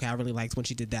kind of like, okay, I really liked when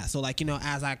she did that. So like,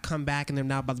 as I come back and they're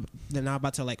now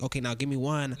about to like, okay, now give me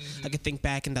one. I can think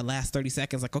back in the last 30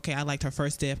 seconds, like, okay, I liked her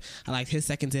first dip. I liked his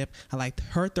second dip. I liked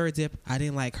her third dip. I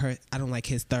didn't like her. I don't like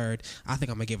his third. I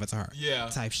think I'm gonna give it to her. Yeah.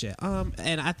 Type shit.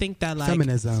 And I think that like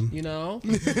feminism. And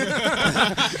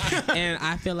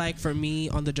I feel like for me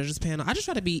on the judges panel, I just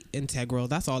try to be integral.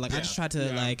 That's all. Like I just try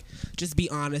to like just be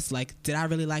honest. Like, did I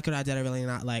really like it or did I really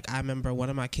not? Like, I remember one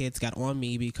of my kids got on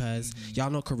me because y'all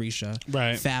know Carisha,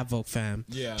 right? Fab Vogue Femme.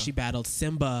 Yeah. She battled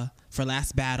Simba for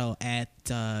last battle at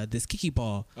this Kiki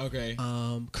Ball. Okay.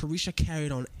 Carisha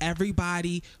carried on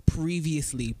everybody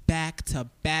previously, back to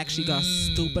back. She got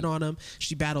stupid on him.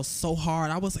 She battled so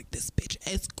hard. I was like, this bitch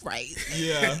is crazy.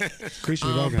 Yeah.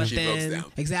 Carisha but then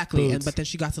exactly, but then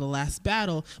she got to the last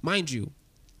battle, mind you.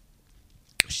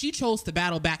 She chose to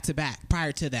battle back to back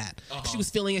prior to that. She was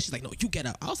feeling it. She's like, no, you get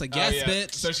up. I was like, yes,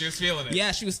 bitch. So she was feeling it.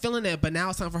 Yeah, she was feeling it. But now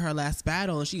it's time for her last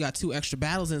battle, and she got 2 extra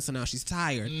battles in, so now she's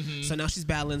tired. So now she's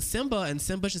battling Simba, and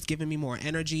Simba's just giving me more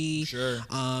energy. Sure.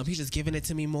 He's just giving it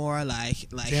to me more. Like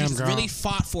he's really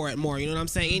fought for it more. You know what I'm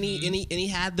saying? And he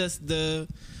had the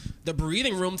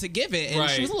breathing room to give it, and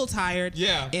she was a little tired.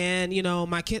 Yeah. And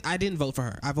my kid, I didn't vote for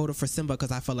her. I voted for Simba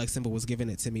because I felt like Simba was giving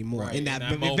it to me more in that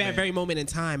very moment in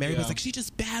time. Everyone's like, she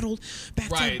just battled back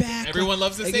to back. Everyone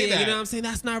loves to say that. You know what I'm saying?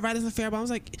 That's not right. That's not fair. But I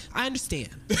was like, I understand.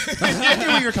 I get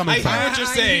where you're coming from. I hear what you're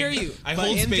saying. I hear you. I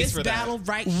hold space for that. Battle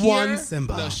right here, one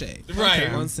Simba. No shade. Right.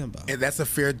 Okay, one Simba. And that's a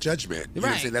fair judgment. You know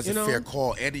what I'm saying? That's a fair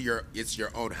call. And it's your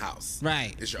own house.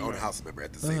 Right. It's your own house member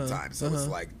at the same time. So it's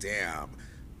like, damn,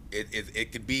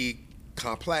 it could be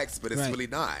complex, but it's really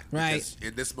not. Right. Because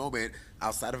in this moment,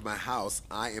 outside of my house,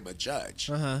 I am a judge.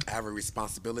 I have a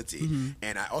responsibility.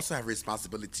 And I also have a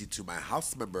responsibility to my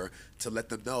house member to let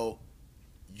them know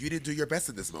you didn't do your best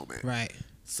in this moment. Right.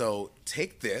 So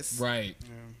take this. Right.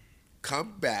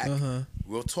 Come back.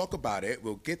 We'll talk about it.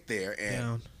 We'll get there.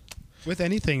 And with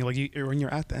anything, like when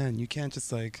you're at the end, you can't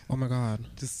just like, oh my God,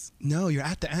 no, you're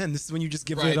at the end. This is when you just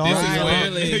give it all. This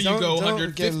is when you go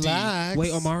 150.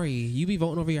 Wait, Omari, you be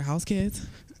voting over your house kids?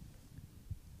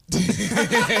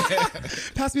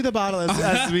 Pass me the bottle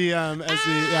as we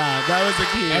that was the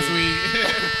key.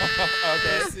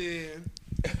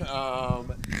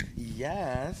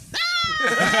 Yes.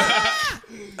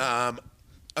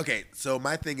 Okay, so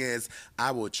my thing is,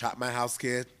 I will chop my house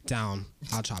kid down.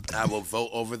 I'll chop them. I will vote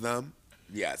over them.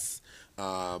 Yes.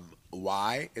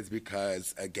 Why? It's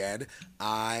because, again,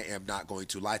 I am not going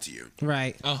to lie to you.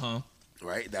 Right.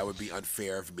 Right? That would be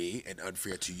unfair of me and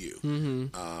unfair to you.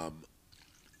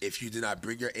 If you did not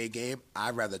bring your A game,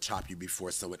 I'd rather chop you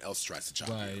before someone else tries to chop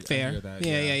you. Fair.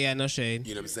 Yeah. No shade.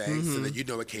 You know what I'm saying? So that you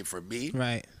know it came from me.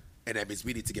 Right. And that means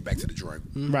we need to get back to the drawing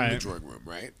room. Right. The drawing room,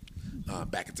 right?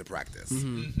 Back into practice.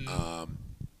 And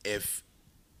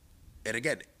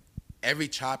again, every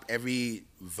chop, every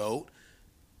vote,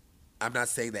 I'm not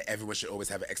saying that everyone should always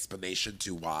have an explanation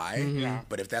to why,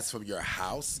 but if that's from your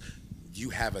house, you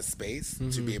have a space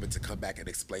to be able to come back and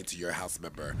explain to your house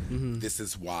member, this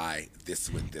is why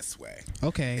this went this way.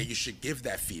 Okay. And you should give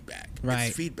that feedback. Right.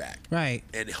 It's feedback. Right.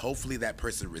 And hopefully that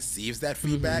person receives that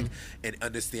feedback and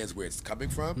understands where it's coming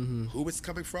from, who it's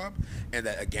coming from, and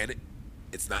that, again,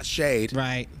 it's not shade.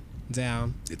 Right.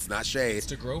 Down. It's not shade. It's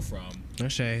to grow from. No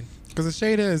shade. Because the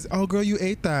shade is, oh, girl, you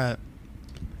ate that.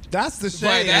 That's the shade.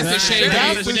 Right, that's the shade.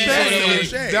 That's the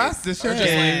shade. That's the shade. Or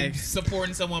just like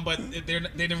supporting someone, but they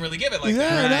didn't really give it like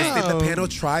that. Right. I think the panel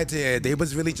tried it. They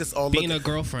was really just all being a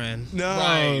girlfriend. No.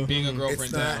 Right, being a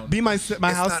girlfriend down. Be my house it's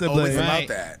not sibling. always Right. about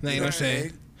that. No, You know no what I'm saying?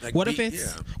 shade. Like, What if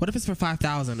it's for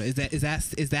 5,000? Is that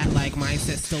like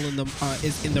mindset still in the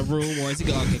is in the room, or is he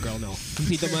go, okay, girl, no, we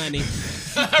need the money.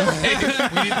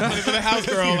 Right. We need the money for the house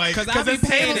girl, like because I'll be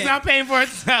paying it. not paying for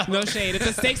itself. No shade. If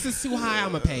the stakes is too high,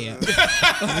 I'ma pay it.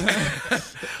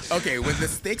 Okay, when the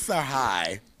stakes are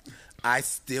high, I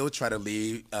still try to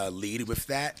lead with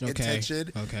that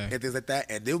intention and things like that.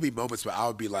 And there'll be moments where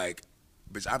I'll be like,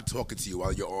 bitch, I'm talking to you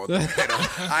while you're on the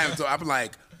panel. I'm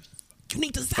like, you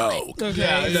need to stop.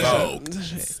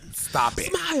 Stop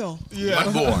it. Smile. Yeah.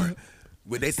 One more.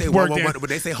 When they say when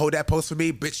they say hold that post for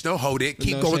me, bitch, don't hold it.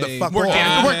 Keep going shade. the fuck Work on.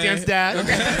 dance,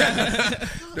 dad.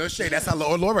 No shade. That's how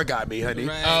Laura got me, honey.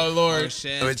 Right. Oh Lord. Oh,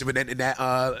 shit. In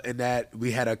that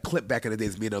we had a clip back in the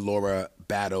days. Me and Laura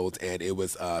battled, and it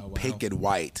was pink and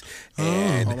white.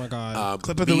 And, oh my God.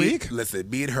 Clip of the week? Listen,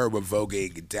 me and her were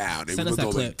voguing down, and Send we us were that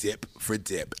going clip. dip for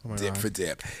dip, God. for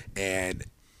dip, and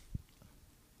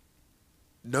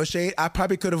no shade. I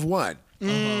probably could have won.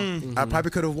 I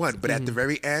probably could have won, but at the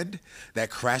very end,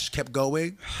 that crash kept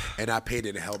going, and I paid it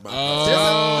and held my post.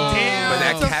 Damn.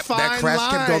 But that crash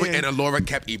kept going, line. and Laura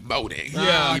kept emoting.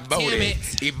 Yeah.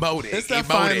 Emoting. It's that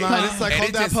fine line. It's like, And hold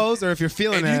it that just- pose, or if you're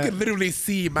feeling and it. you can literally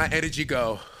see my energy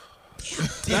go.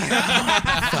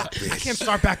 I can't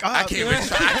start back up. I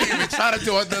can't even try to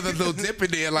do another little dip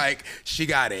in there. Like, she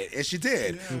got it, and she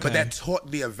did. But that taught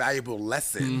me a valuable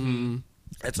lesson.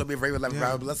 That taught me a very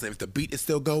valuable lesson. If the beat is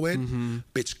still going,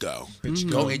 bitch, go.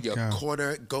 Go in your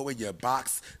corner, go in your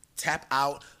box, tap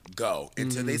out, go.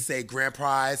 Until they say grand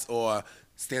prize or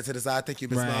stand to the side. Thank you,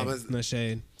 Miss Mamas. No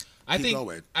shade. I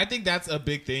think that's a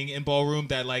big thing in ballroom,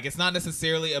 that like it's not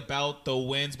necessarily about the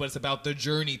wins, but it's about the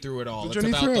journey through it all. It's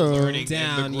about the learning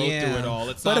and the growth through it all.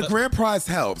 It's But not a grand prize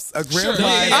helps. A grand Sure,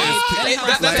 prize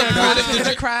that's a part of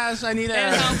the crash. I need It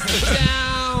helps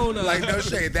down. like, no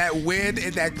shade. That win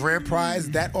and that grand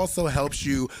prize, that also helps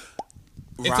you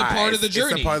rise. It's a part of the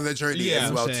journey. It's a part of the journey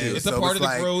as well, too. It's a part of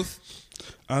the growth.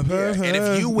 Yeah. And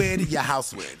if you win, your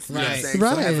house wins. You know what I'm saying?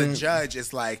 Right. So as a judge,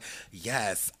 it's like,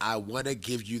 yes, I want to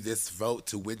give you this vote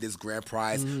to win this grand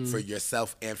prize for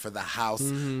yourself and for the house.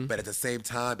 But at the same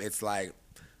time, it's like,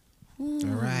 All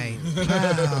right.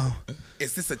 Wow.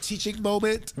 is this a teaching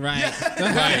moment? Right.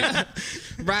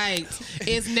 Right.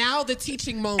 Is now the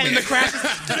teaching moment. And the crash is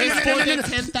It's for the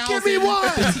 10,000. Give me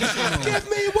one. Give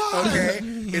me one. Okay.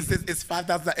 Is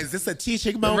 5,000? Is this a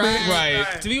teaching moment? Right.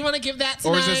 Do we want to give that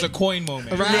tonight? Or is this a coin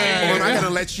moment? Right. Or am I gonna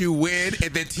let you win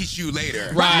and then teach you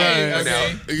later? Right. You know?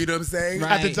 Okay. You know what I'm saying?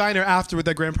 Right. At the diner after with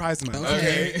the grand prize money.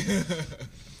 Okay.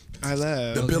 I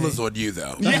love. The bill is on you,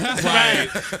 though. Right.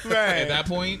 Right. At that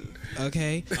point,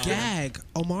 Okay. Gag.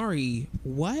 Omari,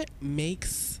 what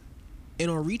makes an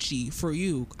Oricci for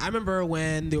you? I remember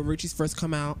when the Oricci's first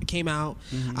came out,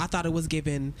 I thought it was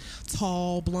given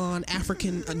tall, blonde,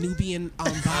 African, Nubian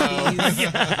bodies.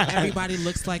 Everybody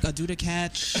looks like a dude to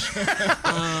catch.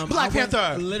 Black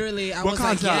Panther. Literally, I was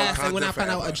like, Wakanda. yes. And when I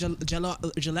Wakanda found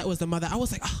out Gillette was the mother, I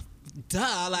was like, oh,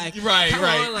 duh, like right.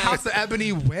 On, like, House of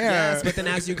Ebony where? Yes, but then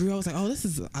as you grew, I was like, oh, this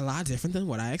is a lot different than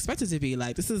what I expected to be.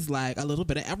 Like, this is like a little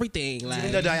bit of everything. Like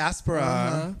in the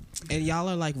diaspora. And y'all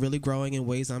are like really growing in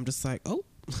ways I'm just like, oh,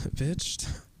 bitch.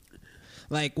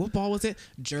 Like, what ball was it?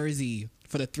 Jersey.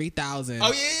 For the 3,000.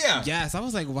 Oh, yeah. Yes, I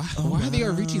was like, why are the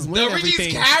Oricci's winning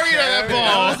everything? The Oricci's carried that ball.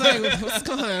 I was like, what's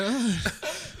going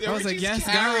on? I was like, yes,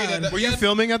 God. Were you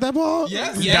filming at that ball?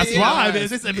 Yes. That's why.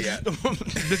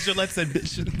 This Gillette said,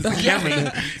 bitch. The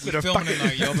camera. We're filming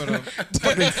tonight, yo.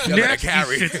 Better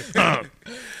carry.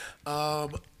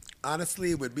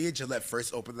 Honestly, when me and Gillette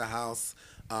first opened the house,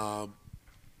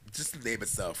 just the name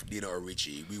itself, Nina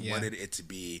Oricci, we wanted it to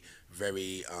be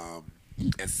very...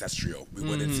 ancestral. We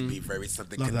wanted it to be very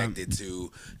something connected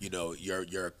to,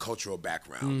 your cultural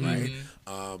background, right?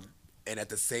 And at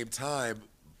the same time,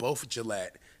 both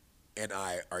Gillette and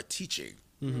I are teaching.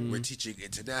 We're teaching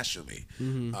internationally.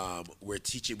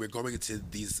 We're going into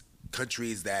these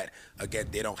countries that, again,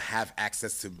 they don't have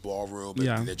access to ballroom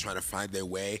and they're trying to find their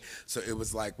way. So it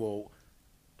was like, well,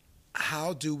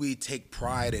 how do we take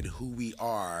pride in who we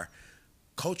are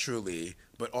culturally,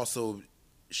 but also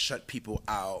shut people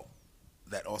out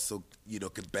that also,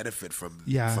 could benefit from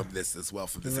this as well,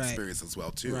 from this experience as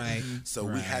well too. Right. So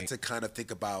we had to kind of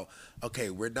think about, okay,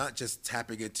 we're not just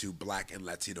tapping into Black and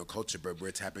Latino culture, but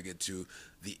we're tapping into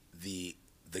the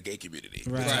gay community,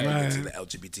 we're tapping into the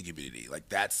LGBT community. Like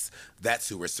that's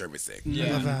who we're servicing.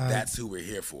 Yeah. That's who we're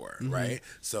here for, right?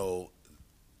 So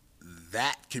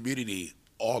that community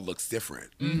all looks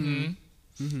different.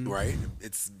 Right?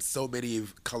 It's so many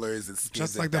colors and skins.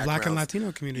 Just and like the Black and backgrounds.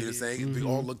 Latino community. You know what I'm saying? We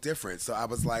all look different. So I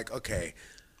was like, okay,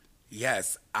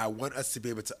 yes, I want us to be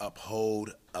able to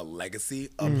uphold a legacy,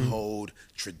 uphold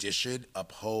tradition,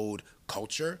 uphold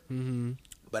culture,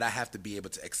 but I have to be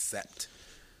able to accept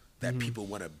that people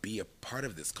want to be a part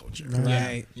of this culture.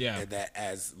 Right. Yeah. And that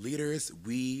as leaders,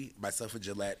 myself and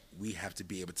Gillette, we have to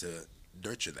be able to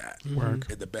nurture that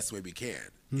in the best way we can.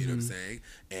 You know what I'm saying?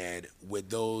 And with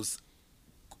those...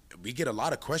 we get a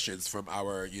lot of questions from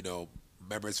our,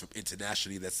 members from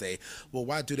internationally that say, well,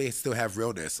 why do they still have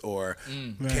realness? Or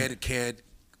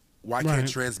why can't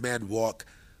trans men walk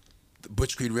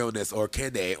butch queen realness, or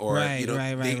can they? Or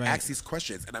they ask these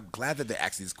questions, and I'm glad that they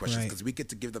ask these questions because we get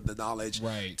to give them the knowledge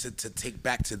to take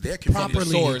back to their community.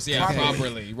 Properly. Source,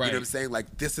 properly. Right. You know what I'm saying?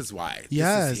 Like, this is why.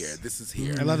 Yes. This is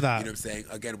here. I love that. You know what I'm saying?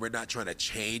 Again, we're not trying to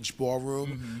change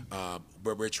ballroom,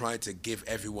 but we're trying to give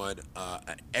everyone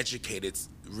an educated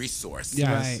resource. Yes.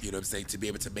 Right. You know what I'm saying? To be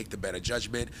able to make the better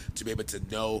judgment, to be able to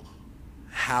know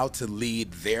how to lead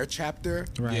their chapter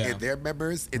and their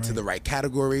members into the right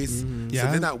categories, so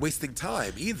they're not wasting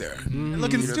time either.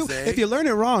 Look, if you learn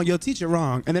it wrong, you'll teach it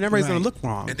wrong, and then everybody's gonna look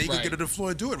wrong, and then you get on the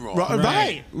floor and do it wrong.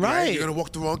 Right. You're gonna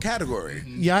walk the wrong category.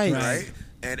 Right.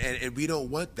 And we don't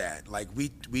want that. Like,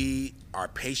 we are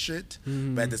patient,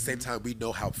 but at the same time, we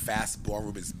know how fast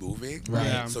ballroom is moving. Right.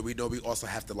 Yeah. So we know we also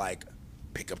have to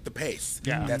pick up the pace.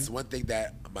 Yeah. That's one thing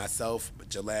that myself,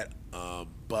 Gillette,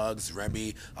 Bugs,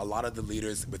 Remy, a lot of the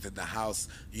leaders within the house,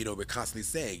 we're constantly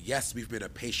saying, yes, we've been a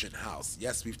patient house.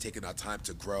 Yes, we've taken our time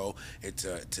to grow and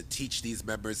to teach these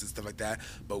members and stuff like that.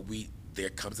 But there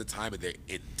comes a time, and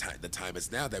the time is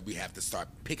now that we have to start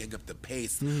picking up the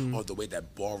pace on the way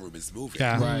that ballroom is moving.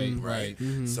 Yeah. Right.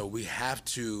 So we have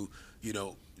to,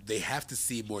 they have to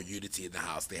see more unity in the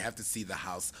house. They have to see the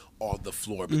house on the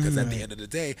floor, because at the end of the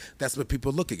day, that's what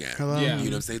people are looking at. Hello. Yeah. You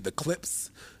know what I'm saying? The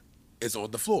clips is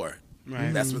on the floor.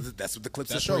 Right. That's what the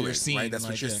clips are showing. You're seeing, right? That's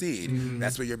what you're seeing.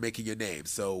 That's where you're making your name.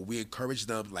 So we encourage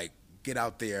them, get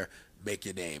out there, make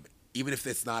your name. Even if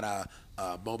it's not a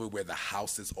moment where the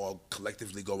house is all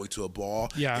collectively going to a ball.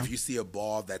 Yeah. If you see a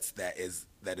ball that is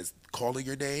calling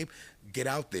your name, get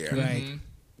out there. Right.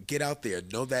 Get out there.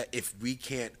 Know that if we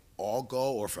can't all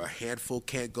go, or if a handful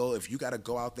can't go, if you got to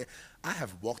go out there. I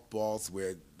have walked balls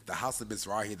where the house of Miss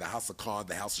Rahi, the house of Khan,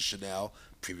 the house of Chanel,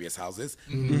 previous houses,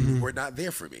 were not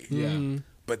there for me. Yeah.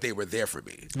 But they were there for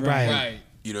me. Right.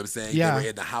 You know what I'm saying? Yeah. They were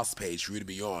in the house page rooting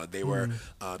me on. They were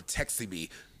texting me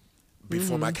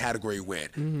before my category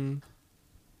went.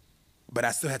 But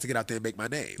I still had to get out there and make my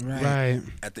name. Right.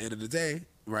 At the end of the day,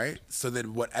 right? So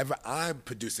then whatever I'm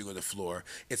producing on the floor,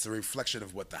 it's a reflection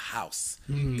of what the house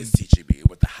is teaching me,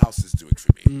 what the house is doing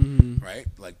for me, right?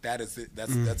 Like, that is it.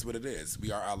 That's what it is.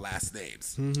 We are our last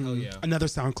names. Oh, yeah. Another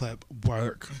sound clip.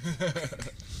 Work.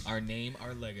 Our name,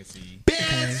 our legacy.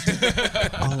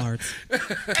 All arts.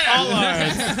 All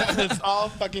art. It's all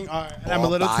fucking art. And I'm a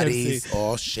little bodies, tipsy.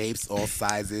 all shapes, all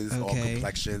sizes, all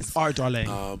complexions. Art, darling.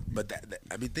 But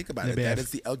think about it. That is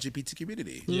the LGBT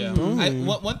community. Yeah.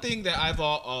 One thing that I've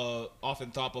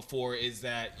often thought before is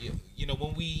that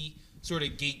when we sort of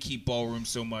gatekeep ballroom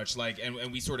so much, like,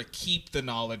 and we sort of keep the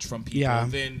knowledge from people,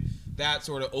 then that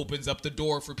sort of opens up the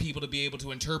door for people to be able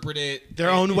to interpret it their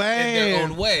own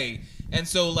way. And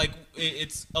so, like,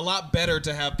 it's a lot better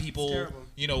to have people,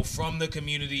 you know, from the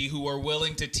community who are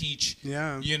willing to teach,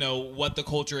 you know, what the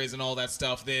culture is and all that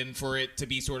stuff, than for it to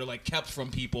be sort of like kept from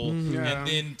people and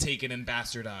then taken and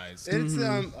bastardized. It's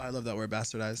I love that word,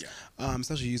 bastardized.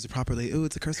 Especially used it properly. Ooh,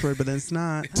 it's a curse word, but then it's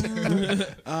not.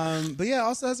 But yeah, it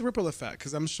also has a ripple effect,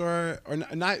 because I'm sure, or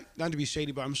not to be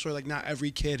shady, but I'm sure like not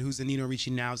every kid who's a Nino Ricci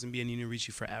now is gonna be a Nino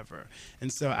Ricci forever.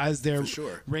 And so as they're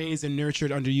raised and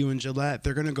nurtured under you and Gillette,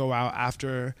 they're gonna go out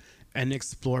after and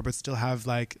explore, but still have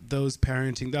like those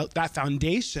parenting, that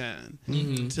foundation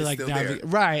to like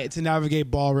to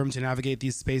navigate ballroom, to navigate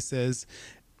these spaces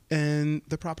in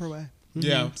the proper way.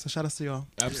 Yeah. So shout out to y'all.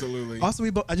 Absolutely. Also,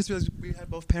 I just realized we had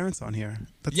both parents on here.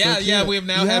 That's so cute. We have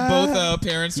now had both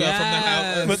parents from the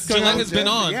house. What's going on? Has been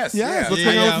on. What's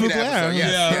going on with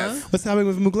Mugler? What's happening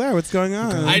with Mugler? What's going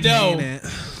on? I know.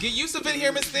 Get Yusuf in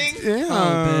here, Miss Thing. Yeah.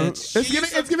 Oh, bitch.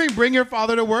 It's giving bring your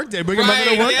father to work day. Bring your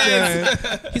mother to work day.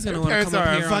 He's going to want to come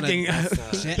up here fucking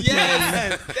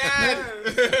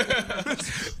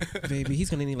Baby, he's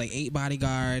going to need like 8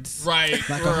 bodyguards. Right.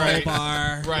 Like a whole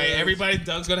bar. Right. Everybody,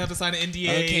 Doug's going to have to sign an NDA.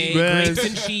 Okay. Grapes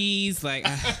and cheese. Like,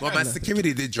 well, my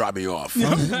security did drop me off.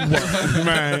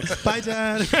 Right. Bye,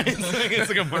 Dad. It's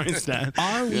like a Martin's dad.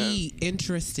 Are we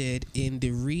interested in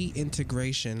the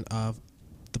reintegration of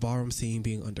the ballroom scene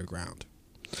being underground?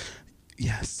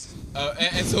 Yes.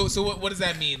 And so what does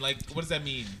that mean? Like, what does that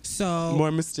mean? So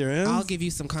more mysterious. I'll give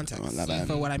you some context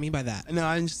for what I mean by that. No,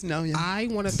 I just know. Yeah. I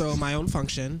want to throw my own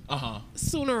function.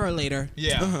 Sooner or later.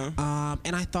 Yeah.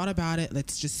 And I thought about it.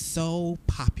 It's just so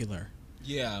popular.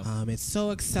 Yeah. It's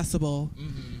so accessible.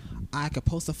 I could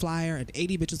post a flyer and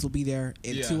 80 bitches will be there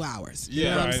in 2 hours. You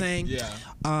know what I'm saying?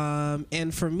 Yeah.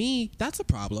 And for me, that's a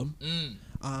problem.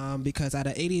 Because out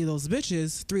of 80 of those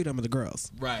bitches, 3 of them are the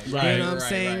girls. Right. You know what I'm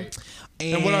saying? Right.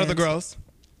 And what are the girls?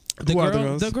 Who are the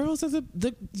girls? The girls are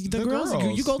the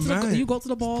girls. You go to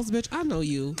the balls, bitch. I know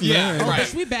you. Yeah.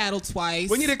 Bitch, we battled twice.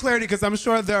 We needed clarity, because I'm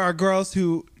sure there are girls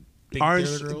who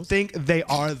think they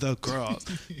are the girls.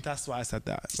 That's why I said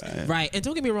that. Right. And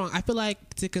don't get me wrong, I feel like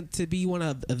to be one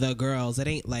of the girls, it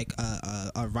ain't like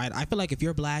a right. I feel like if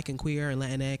you're black and queer and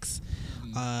Latinx,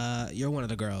 you're one of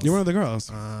the girls. You're one of the girls.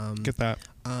 Get that.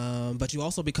 But you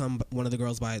also become one of the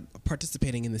girls by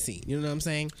participating in the scene. You know what I'm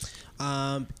saying?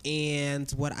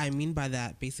 And what I mean by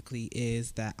that basically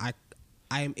is that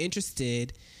I am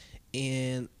interested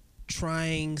in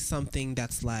trying something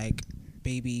that's like,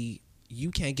 baby, you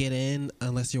can't get in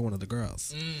unless you're one of the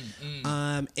girls.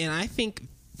 And I think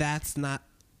that's not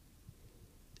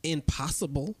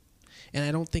impossible. And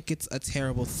I don't think it's a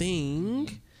terrible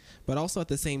thing. But also at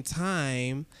the same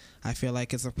time, I feel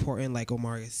like it's important, like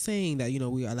Omari is saying, that, you know,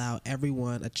 we allow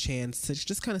everyone a chance to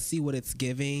just kind of see what it's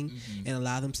giving and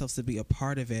allow themselves to be a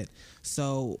part of it.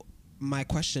 So my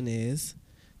question is,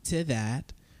 to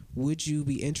that, would you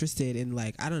be interested in,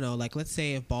 like, I don't know, like, let's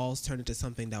say if balls turned into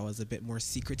something that was a bit more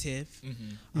secretive,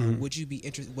 would you be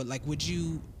interested, would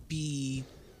you be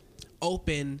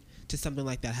open to something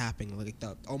like that happening, like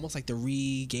almost like the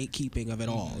gatekeeping of it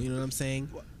all? You know what I'm saying?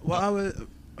 Well, I would.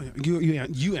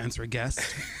 You answer, guest.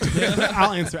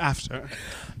 I'll answer after.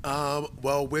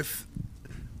 Well, with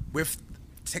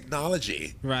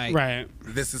technology, right,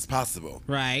 this is possible,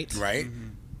 right.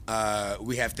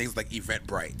 We have things like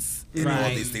Eventbrites and all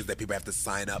these things that people have to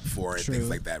sign up for and things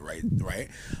like that, right?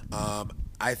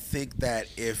 I think that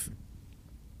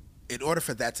in order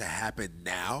for that to happen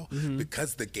now,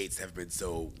 because the gates have been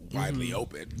so widely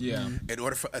open, in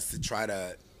order for us to try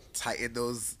to tighten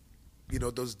those, you know,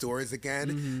 those doors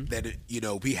again, then, you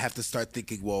know, we have to start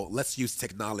thinking, well, let's use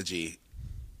technology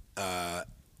to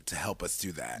help us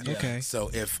do that. Okay. So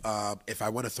if I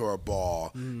want to throw a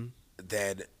ball,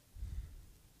 then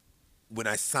when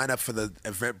I sign up for the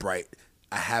Eventbrite,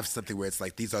 I have something where it's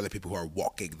like, these are the people who are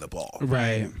walking the ball.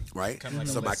 Right. Kind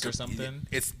of like a list or something.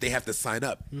 They have to sign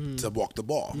up to walk the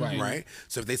ball. Right.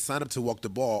 So if they sign up to walk the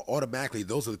ball, automatically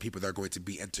those are the people that are going to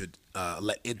be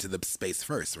let into the space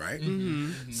first, right?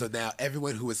 So now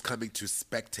everyone who is coming to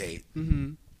spectate,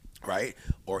 right?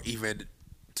 Or even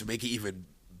to make it even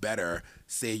better,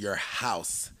 say your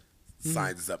house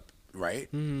signs up,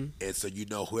 right? And so you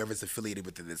know whoever's affiliated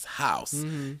within this house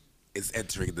is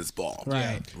entering this ball.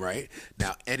 Right.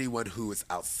 Now, anyone who is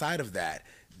outside of that,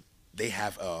 they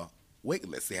have a wait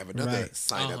list. They have another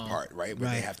sign up part, right? Where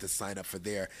they have to sign up for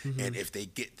there. And if they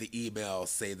get the email,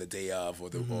 say the day of or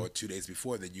 2 days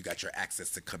before, then you got your access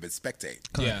to come and spectate.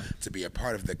 To be a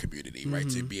part of the community, right?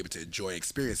 To be able to enjoy and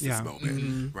experience this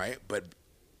moment, right? But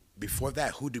before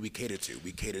that, who did we cater to?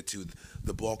 We catered to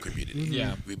the ball community.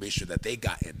 Yeah. We made sure that they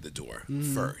got in the door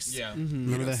first. Yeah.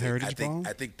 Remember the Heritage Ball?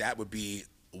 I think that would be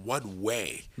one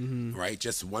way, right?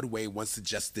 Just one way, one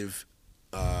suggestive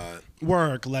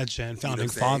work legend, founding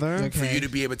father. For you to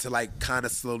be able to like kind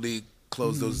of slowly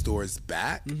close those doors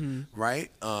back, right?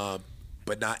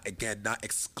 But not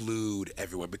exclude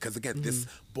everyone, because again, this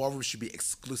ballroom should be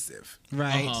exclusive,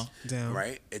 right?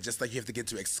 Right, and just like you have to get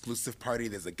to an exclusive party,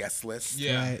 there's a guest list,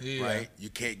 Right. You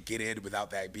can't get in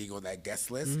without that being on that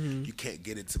guest list. You can't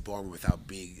get into ballroom without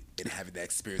being and having that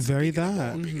experience.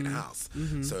 Being in a house.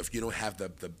 So if you don't have the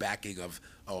backing of,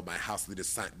 oh, my house leader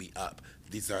signed me up.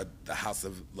 These are the house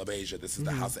of La Beja. This is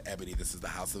the house of Ebony. This is the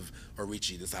house of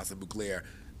Oricci. This house of Mugler.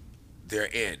 They're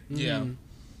in. Yeah.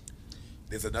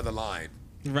 There's another line.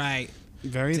 Right.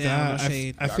 Very that.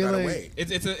 I feel like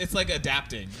it's like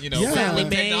adapting, with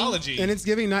technology, and it's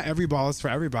giving. Not every ball is for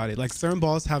everybody. Like certain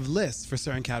balls have lists for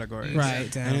certain categories,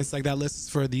 right? And it's like that list is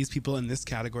for these people in this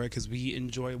category because we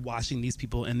enjoy watching these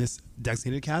people in this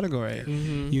designated category.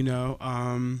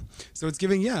 So it's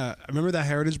giving. Yeah, I remember that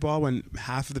Heritage Ball when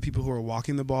half of the people who were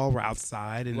walking the ball were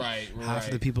outside, and half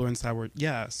of the people inside were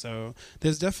So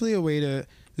there's definitely a way to.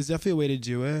 There's definitely a way to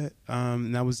do it,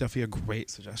 and that was definitely a great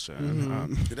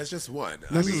suggestion. That's just one.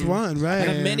 That's just one, right?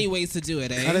 Out of many ways to do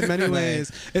it, eh? Out of many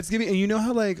ways. It's giving, and you know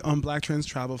how like on Black Trans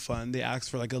Travel Fund, they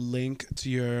ask for like a link to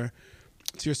your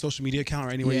social media account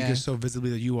or anywhere you can show visibly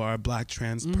that you are a Black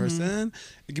trans person.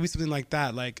 It could be something like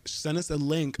that. Like send us a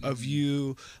link of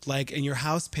you like in your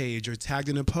house page or tagged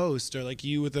in a post, or like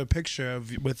you with a picture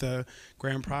of with a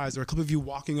grand prize, or a clip of you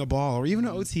walking a ball, or even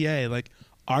an OTA. Like,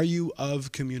 are you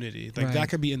of community? Like that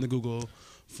could be in the Google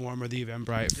form or the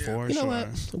Eventbrite for sure. You know what?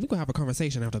 We're gonna have a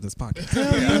conversation after this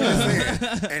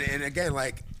podcast. And again,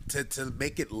 like to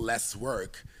make it less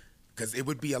work, because it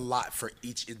would be a lot for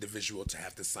each individual to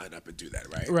have to sign up and do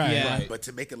that, right? Right. But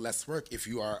to make it less work, if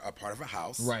you are a part of a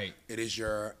house, it is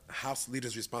your house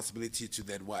leader's responsibility to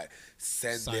then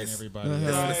send everybody.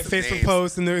 Facebook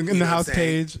posts in the house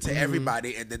page to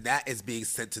everybody, and then that is being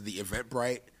sent to the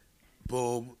Eventbrite.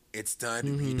 Boom, it's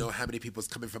done. We know how many people's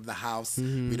coming from the house. We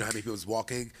know how many people's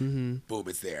walking. Boom,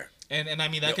 it's there. And I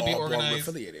mean that could be organized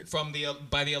from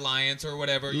by the alliance or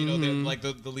whatever, like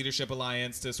the leadership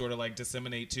alliance to sort of like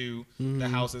disseminate to the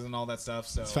houses and all that stuff.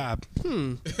 So it's fab.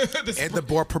 And the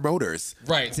board promoters,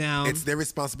 right? Down. It's their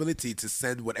responsibility to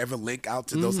send whatever link out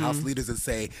to those house leaders and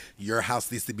say your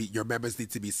members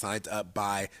need to be signed up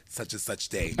by such and such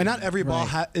day. And not every ball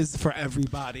is for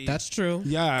everybody. That's true.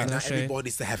 Yeah, and not every ball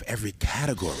needs to have every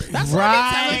category. That's what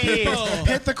I'm telling people.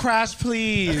 Hit the crash,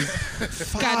 please.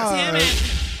 God damn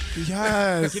it.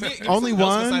 Yes. Give me only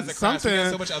one. Something. We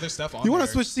got so much other stuff on. You want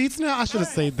to switch seats now? I should have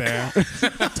stayed there.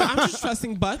 I'm just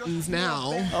pressing buttons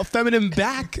now. A feminine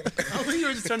back. Oh, you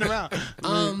were just turning around.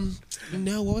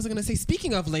 No, what was I gonna say?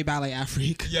 Speaking of Les Ballet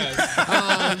Afrique. Yes.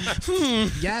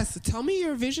 Yes. Tell me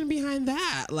your vision behind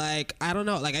that. Like, I don't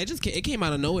know. Like, it came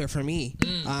out of nowhere for me.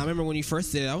 I remember when you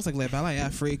first did it, I was like, Les Ballet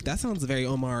Afrique. That sounds very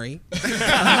Omari.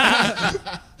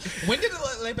 When did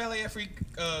Les Ballet Afrique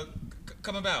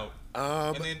come about?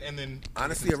 And then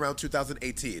honestly, around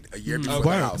 2018, a year before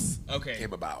the house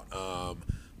came about.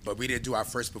 But we didn't do our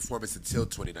first performance until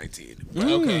 2019.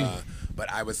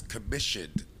 But I was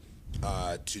commissioned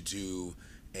to do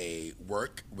a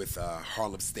work with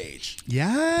Harlem Stage.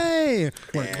 Yay!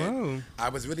 And I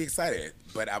was really excited,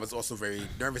 but I was also very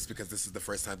nervous because this is the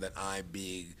first time that I'm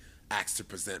being asked to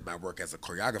present my work as a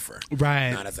choreographer,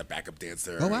 not as a backup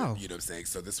dancer. Oh, wow. You know what I'm saying?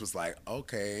 So this was like,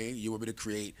 okay, you want me to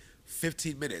create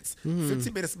 15 minutes.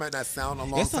 15 minutes might not sound a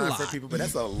long time for people, but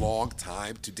that's a long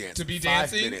time to dance. To be 5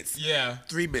 dancing? minutes. Yeah.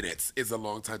 3 minutes is a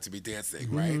long time to be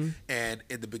dancing, right? And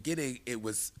in the beginning, it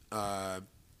was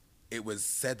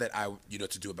said that I,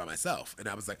 to do it by myself. And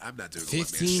I was like, I'm not doing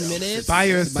 15 minutes? By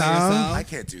yourself? I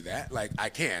can't do that. Like, I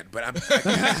can, but I'm...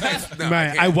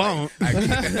 I won't.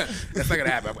 That's not going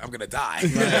to happen. I'm going to die.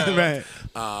 Right.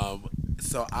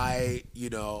 So I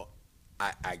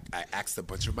asked a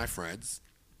bunch of my friends.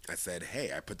 I said,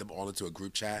 hey, I put them all into a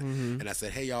group chat. And I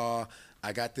said, hey, y'all,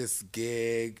 I got this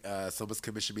gig. Someone's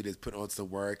commissioned me to put on some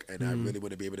work, and I really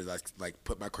want to be able to like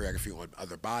put my choreography on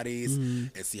other bodies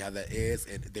and see how that is.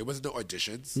 And there was no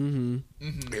auditions.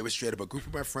 It was straight up a group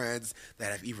of my friends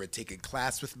that have either taken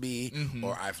class with me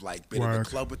or I've like been in the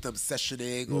club with them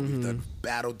sessioning, or we've done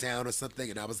Battle Down or something.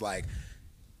 And I was like,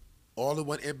 all in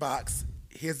one inbox.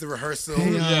 Here's the rehearsal.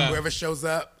 Whoever shows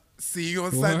up, see you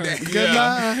on Sunday. Good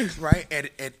luck. Right?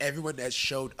 And everyone that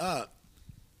showed up,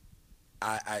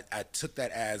 I took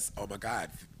that as, oh my God,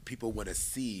 people want to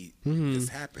see this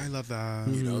happen. I love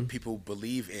that. People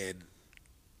believe in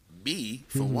me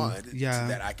for one, so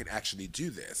that I can actually do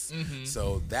this.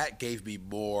 So that gave me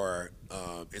more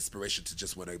inspiration to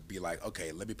just want to be like,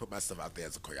 okay, let me put myself out there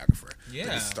as a choreographer. Let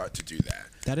me start to do that.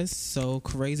 That is so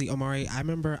crazy, Omari. I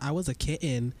remember I was a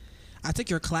kitten. I took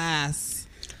your class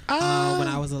when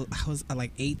I was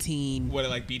like 18. What,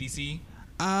 like BDC?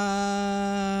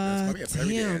 Damn,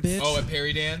 bitch. Oh, a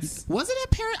Perry Dance? Was it a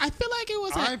Perry? I feel like it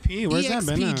was RIP. Where's that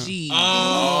been at? EXPG.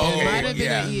 Oh, it might have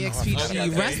been an EXPG. Okay.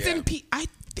 Rest in peace.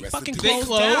 They fucking They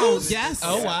closed down. Yes.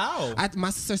 Oh, wow. My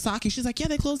sister Saki, she's like, yeah,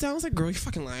 they closed down. I was like, girl, you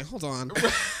fucking lying. Hold on.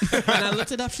 And I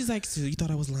looked it up. She's like, so you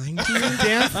thought I was lying to you?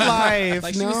 Dance life.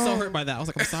 Like, she was so hurt by that. I was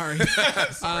like, I'm sorry.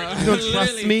 You don't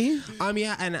trust me?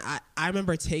 Yeah, and I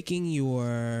remember taking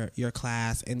your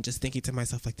class and just thinking to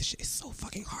myself, like, this shit is so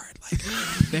fucking hard. Like,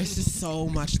 there's just so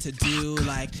much to do.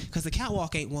 Like, because the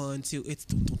catwalk ain't 1, 2, it's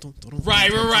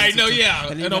right. No, yeah.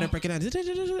 And then you gotta break it down.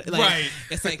 Like, right.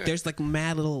 It's like there's like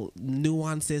mad little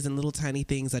nuances and little tiny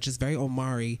things that's just very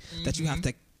Omari that you have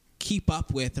to keep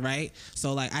up with, right?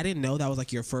 So like I didn't know that was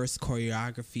like your first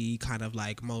choreography kind of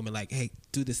like moment, like, hey,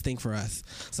 do this thing for us.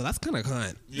 So that's kind of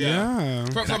cunt. Yeah.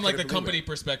 From like the company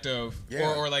perspective,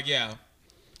 or like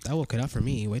that woke it up for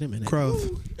me. Wait a minute.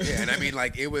 Growth. Yeah, and I mean,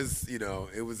 like, it was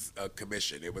a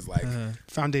commission. It was like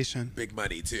foundation, big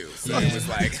money too. So it was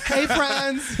like, hey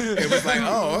friends. It was like,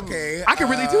 oh, okay, I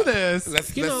can really do this.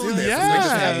 Let's do this. Yeah.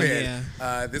 Let's make this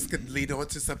happen. This could lead on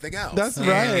to something else. That's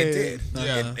right. It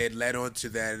did. It led on to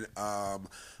then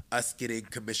us getting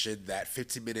commissioned that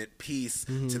 15-minute piece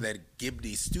to then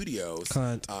Gimli Studios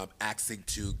asking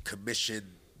to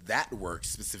commission that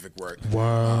specific work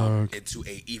into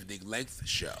a evening length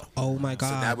show. Oh my God.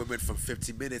 So now we went from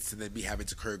 15 minutes to then me having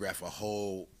to choreograph a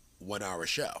whole 1 hour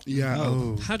show. Yeah.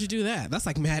 Oh. How'd you do that? That's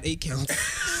like mad 8 counts.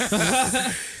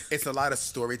 It's a lot of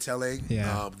storytelling.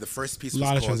 Yeah. The first piece was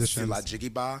called Sila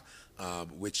Jigiba,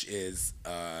 which is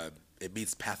it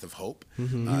means path of hope.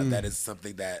 That is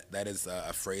something that is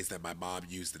a phrase that my mom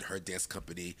used in her dance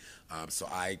company. So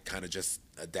I kind of just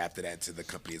adapted that to the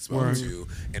company as well too,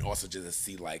 and also just to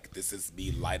see like this is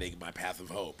me lighting my path of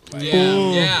hope. Like,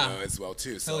 as well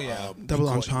too. So double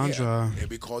entendre. And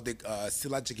we called it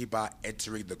Sila Jigiba,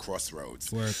 entering the crossroads,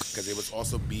 because it was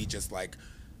also me just like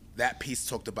that piece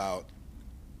talked about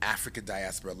African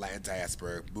diaspora, Latin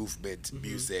diaspora, movement,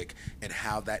 music, and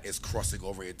how that is crossing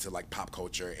over into like pop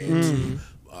culture and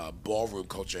ballroom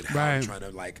culture, and how I'm trying to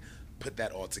like put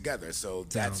that all together. So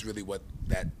that's really what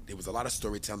it was. A lot of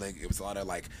storytelling. It was a lot of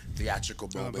like theatrical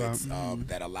moments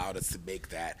that allowed us to make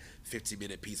that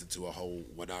 15-minute piece into a whole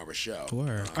 1 hour show.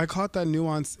 I caught that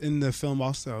nuance in the film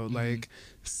also, like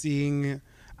seeing,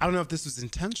 I don't know if this was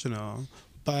intentional,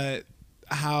 but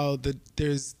how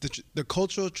there's the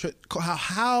cultural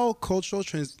how cultural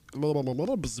traditions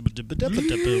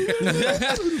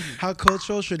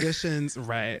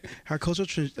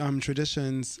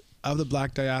traditions of the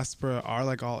Black diaspora are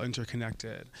like all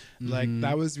interconnected. Like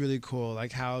that was really cool.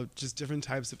 Like how just different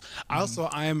types of.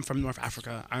 I am from North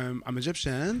Africa. I'm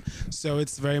Egyptian, so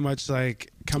it's very much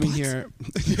like coming here.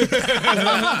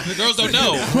 The girls don't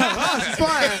know.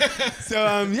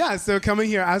 So coming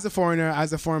here as a foreigner,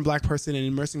 as a foreign Black person, and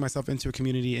immersing myself into a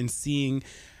community and seeing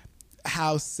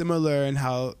how similar and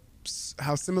how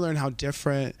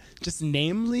different, just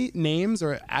names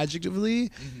or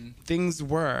adjectively things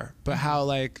were, but how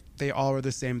like they all were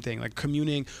the same thing. Like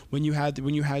communing when you had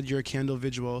your candle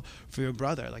vigil for your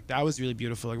brother, like that was really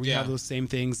beautiful. Like we have those same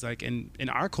things like in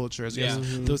our cultures. We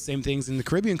have those same things in the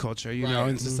Caribbean culture, you know.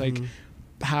 And it's just like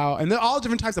how, and they're all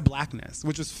different types of Blackness,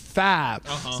 which was fab.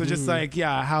 So just like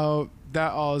how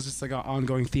that all is just like an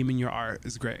ongoing theme in your art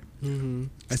is great.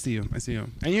 I see you.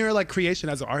 And you're like creation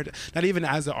as an artist, not even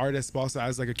as an artist, but also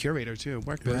as like a curator too.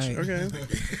 Work, bitch.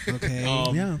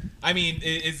 Okay. I mean,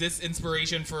 is this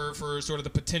inspiration for sort of the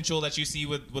potential that you see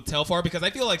with Telfar? Because I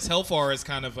feel like Telfar is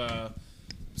kind of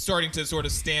starting to sort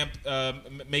of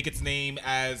make its name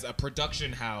as a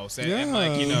production house, and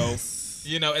like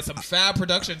and some fab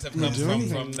productions have come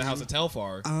from the house of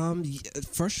Telfar.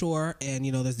 For sure, and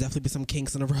there's definitely been some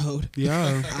kinks in the road.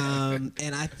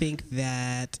 And I think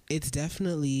that it's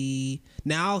definitely,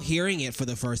 now hearing it for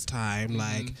the first time,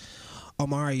 like,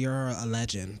 Omari, you're a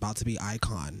legend, about to be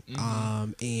icon.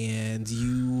 And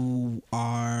you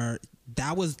are,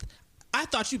 I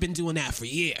thought you've been doing that for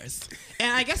years.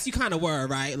 And I guess you kind of were,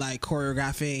 right? Like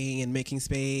choreographing and making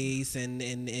space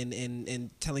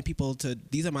and telling people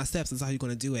these are my steps, this is how you're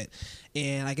going to do it.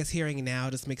 And I guess hearing it now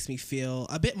just makes me feel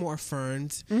a bit more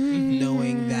affirmed,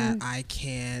 knowing that I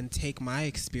can take my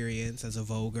experience as a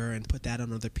voguer and put that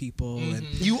on other people. And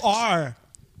you are.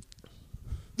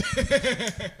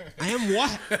 I am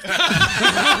what?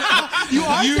 You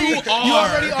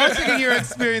already are taking your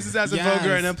experiences as a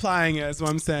voguer and applying it. That's what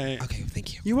I'm saying. Okay,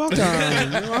 thank you. You're welcome.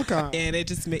 You're welcome. And it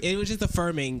was just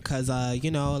affirming because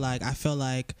like I feel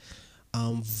like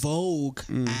Vogue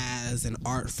as an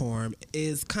art form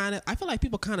is I feel like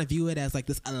people kind of view it as like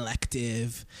this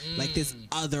elective, like this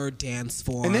other dance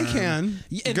form, and they can.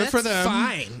 Yeah, and good for them.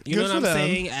 Fine, you good know what I'm them.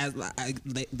 saying? As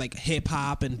like hip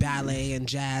hop and ballet and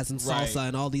jazz and salsa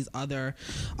and all these other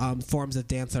forms of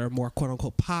dance that are more quote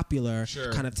unquote popular,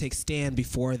 kind of take stand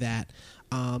before that.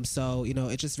 So,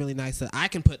 it's just really nice that I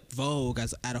can put Vogue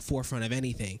as at a forefront of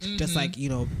anything. Just like,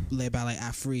 Le Ballet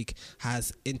Afrique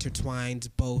has intertwined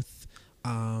both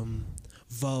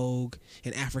Vogue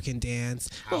and African dance,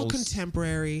 little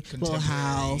contemporary, little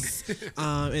house,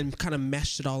 and kind of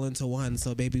meshed it all into one.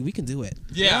 So, baby, we can do it.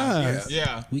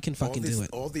 Yeah. We can fucking do it.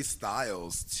 All these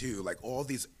styles, too, like all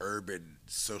these urban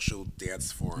social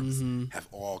dance forms have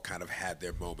all kind of had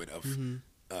their moment of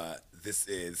this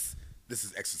is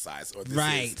exercise, or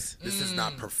this is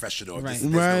not professional. There's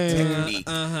no technique,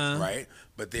 right?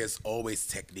 But there's always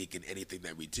technique in anything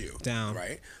that we do,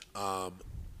 right?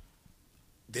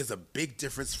 There's a big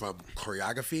difference from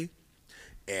choreography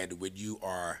and when you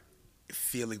are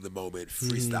feeling the moment,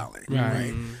 freestyling,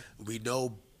 right? We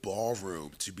know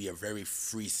ballroom to be a very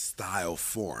freestyle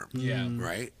form,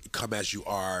 right? Come as you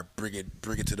are, bring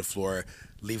it to the floor,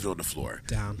 leave it on the floor.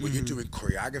 When you're doing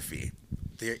choreography,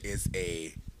 there is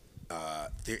a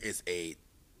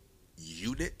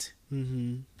unit.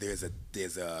 There's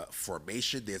a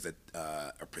formation. There's a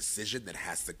precision that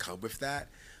has to come with that.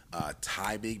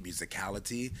 Timing,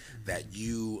 musicality that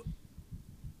you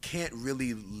can't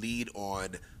really lead on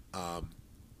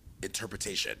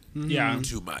interpretation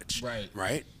too much.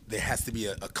 Right? There has to be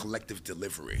a collective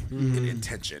delivery and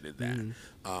intention in that.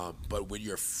 But when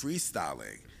you're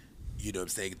freestyling, you know what I'm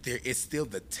saying, there is still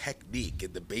the technique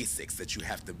and the basics that you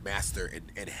have to master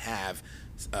and have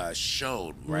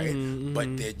shown, right?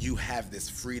 But then you have this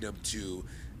freedom to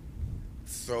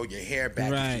throw your hair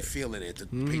back if you're feeling it, to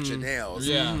paint your nails,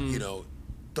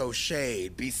 throw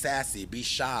shade, be sassy, be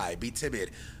shy, be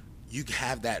timid. You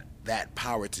have that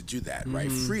power to do that,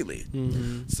 right? Freely.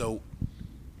 So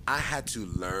I had to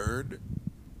learn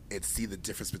and see the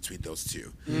difference between those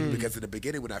two. Because in the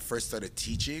beginning, when I first started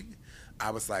teaching,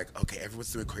 I was like, okay,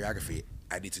 everyone's doing choreography.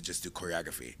 I need to just do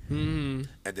choreography. And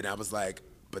then I was like,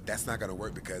 but that's not going to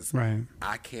work because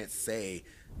I can't say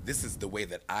this is the way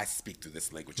that I speak through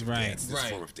this language of dance, this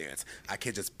form of dance. I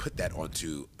can't just put that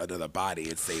onto another body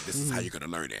and say this is how you're going to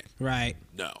learn it. Right.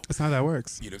 No. That's not how that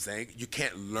works. You know what I'm saying? You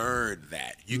can't learn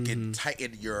that. You can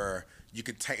tighten your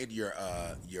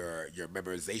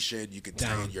memorization. You can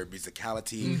tighten your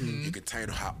musicality.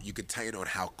 You can tighten on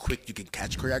how quick you can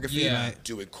catch choreography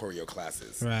doing choreo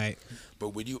classes. Right.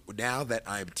 But now that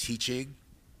I'm teaching,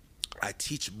 I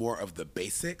teach more of the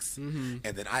basics, and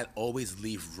then I always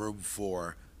leave room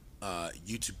for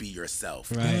you to be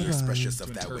yourself and express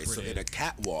yourself that way. So in a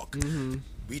catwalk,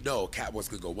 we know catwalk's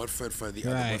gonna go one foot in front of the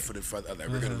other, one foot in front of the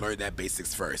other. We're gonna learn that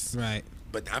basics first. Right.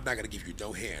 But I'm not gonna give you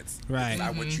no hands. Right.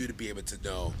 I want you to be able to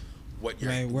know what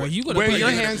your where your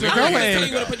hands are going. Where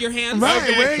you gonna put your hands?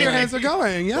 Right. Where your hands are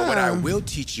going. Yeah. But what I will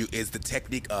teach you is the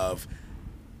technique of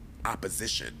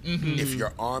opposition. If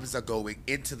your arms are going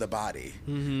into the body,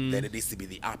 then it needs to be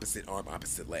the opposite arm,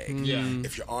 opposite leg.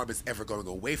 If your arm is ever going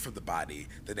away from the body,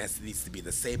 then that needs to be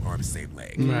the same arm, same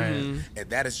leg. And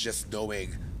that is just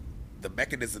knowing the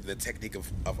mechanism, the technique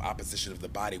of opposition of the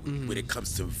body when it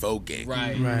comes to voguing.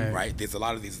 Right. There's a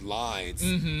lot of these lines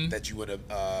that you want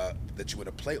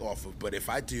to play off of. But if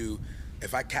I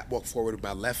catwalk forward with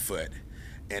my left foot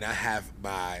and I have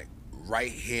my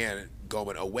right hand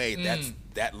going away, that's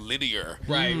that linear,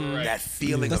 that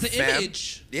feeling of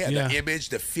image. The image,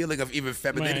 the feeling of even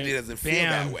femininity doesn't feel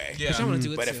that way.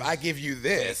 But if I give you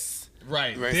this,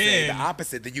 the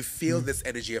opposite, then you feel this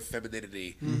energy of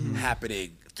femininity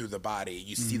happening through the body.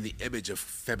 You see the image of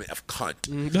cunt.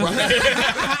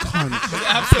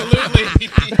 Absolutely.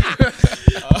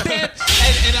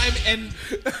 And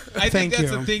I think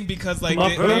that's the thing because like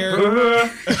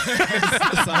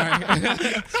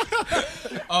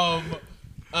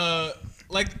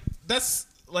like that's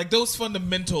like those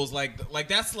fundamentals like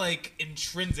that's like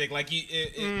intrinsic, like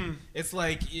it's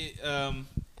like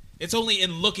it's only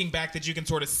in looking back that you can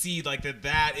sort of see like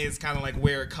that is kind of like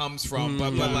where it comes from.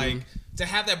 But like to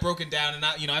have that broken down, and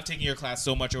I've taken your class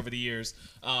so much over the years,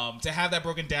 to have that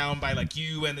broken down by like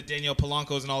you and the Danielle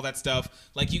Polancos and all that stuff,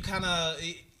 like you kind of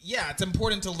it's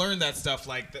important to learn that stuff,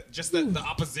 like the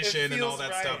opposition and all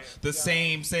that stuff, the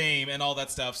same and all that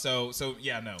stuff. So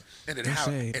no. And then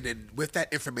and then with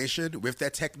that information, with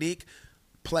that technique,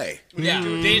 play. Yeah,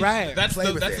 right. That's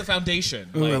the foundation.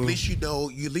 Like, at least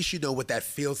you know what that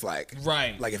feels like.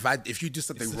 Right. Like if you do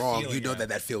something wrong, you know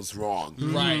that feels wrong.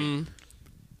 Right.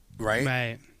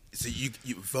 Right. So you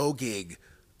voguing,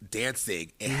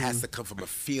 dancing, it has to come from a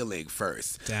feeling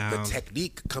first. Down. The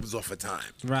technique comes off of time.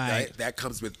 Right. That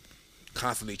comes with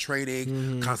constantly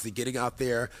training, constantly getting out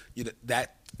there.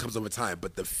 That comes over time.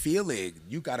 But the feeling,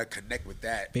 you gotta connect with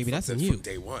that. Baby, that's from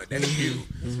day one. That's you.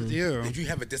 If you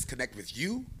have a disconnect with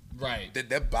you, right, then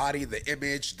that body, the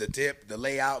image, the dip, the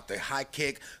layout, the high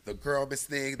kick, the girl miss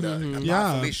thing, the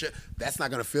Felicia, that's not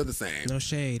gonna feel the same. No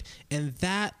shade. And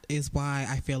that is why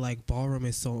I feel like ballroom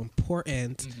is so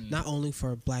important, not only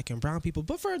for Black and brown people,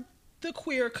 but for the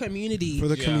queer community. For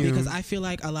the community. Because I feel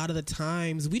like a lot of the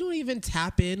times we don't even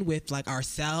tap in with like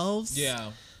ourselves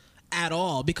at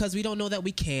all, because we don't know that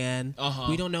we can.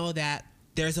 We don't know that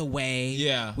there's a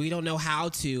way. We don't know how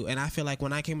to. And I feel like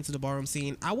when I came into the ballroom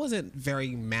scene, I wasn't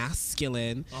very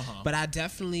masculine, but I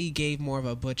definitely gave more of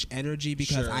a butch energy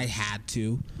because I had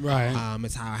to. Right.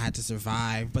 It's how I had to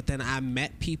survive. But then I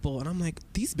met people and I'm like,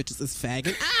 these bitches is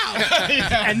fagging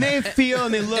out. And they feel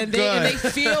and they look good. And they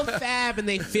feel fab and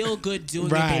they feel good doing it.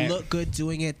 They look good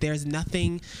doing it. There's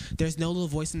no little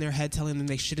voice in their head telling them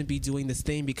they shouldn't be doing this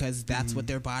thing because that's what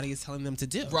their body is telling them to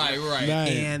do. Right.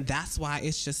 And that's why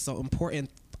it's just so important.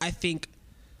 I think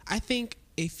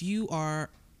if you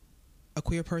are a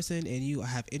queer person and you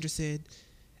have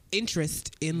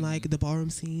interest in like the ballroom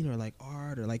scene or like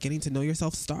art or like getting to know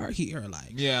yourself, start here.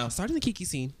 Like start in the Kiki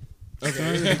scene.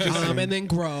 Okay. And then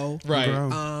grow. Right.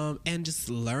 And just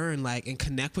learn like and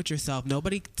connect with yourself.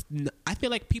 I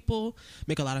feel like people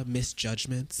make a lot of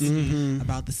misjudgments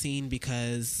about the scene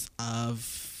because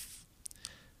of,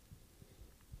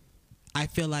 I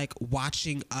feel like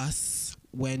watching us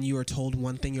when you are told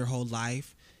one thing your whole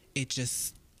life, it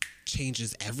just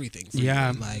changes everything for you.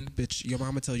 Like, bitch, your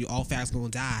mama told you all fags gonna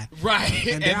die. Right.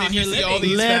 And then you see all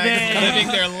these fags living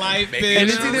their life, bitch. And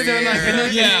it's either they're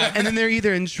like, and then they're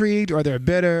either intrigued or they're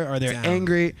bitter or they're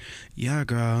angry. Yeah,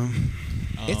 girl.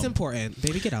 It's important.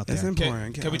 Baby, get out there. It's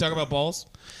important. Can we talk about balls?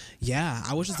 Yeah,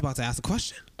 I was just about to ask a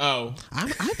question. Oh.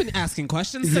 I've been asking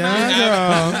questions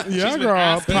tonight. Yeah,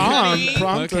 girl.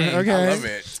 Prompt. Okay. I love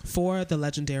it. For the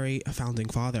legendary founding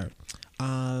father.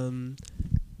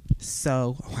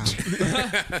 So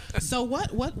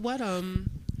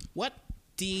what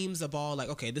deems a ball like,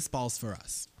 okay, this ball's for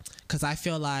us? Because I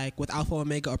feel like with Alpha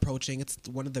Omega approaching, it's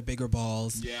one of the bigger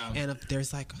balls. Yeah. And if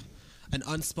there's like an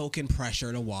unspoken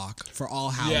pressure to walk for all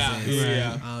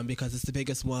houses, because it's the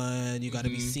biggest one. You got to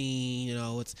be seen. You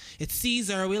know, it's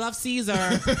Caesar. We love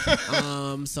Caesar.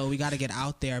 So we got to get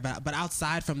out there. But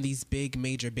outside from these big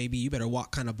major baby, you better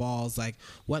walk kind of balls. Like,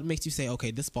 what makes you say,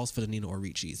 okay, this ball's for the Nina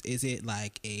Oricci's? Is it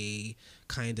like a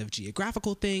kind of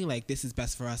geographical thing? Like, this is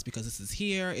best for us because this is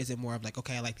here. Is it more of like,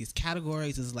 okay, I like these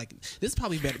categories? Is it like this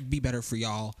probably be better for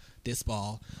y'all? This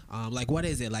ball, like, what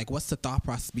is it? Like, what's the thought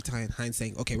process behind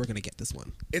saying, okay, we're gonna get this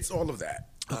one? It's all of that,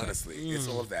 honestly. It's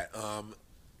all of that.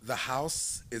 The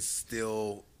house is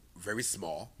still very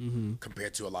small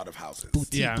compared to a lot of houses.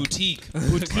 Boutique,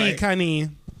 honey.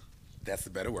 That's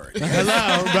the better word.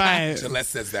 Hello, right. Gillette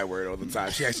says that word all the time.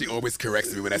 She actually always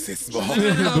corrects me when I say small.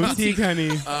 Boutique,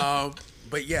 honey.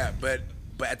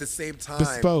 But at the same time,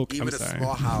 bespoke. Even a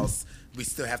small house, we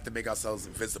still have to make ourselves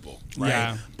visible, right?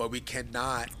 Yeah. But we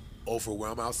cannot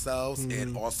overwhelm ourselves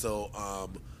and also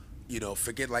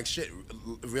forget like shit,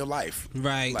 real life,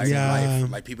 right? Like life,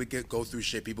 like people go through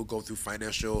shit. People go through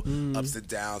financial ups and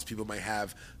downs. People might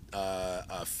have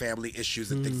family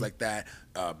issues and things like that,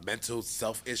 mental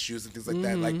self issues and things like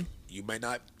that. Like you might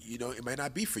not, it might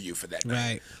not be for you for that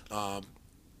night.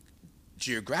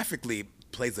 Geographically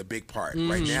plays a big part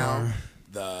right now.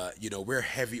 We're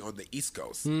heavy on the East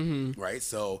Coast, right?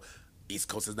 So East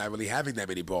Coast is not really having that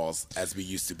many balls as we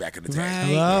used to back in the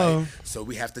day. Right? So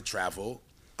we have to travel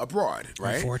abroad,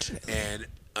 right?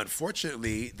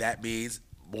 Unfortunately, that means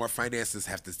more finances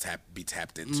have to be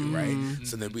tapped into, right?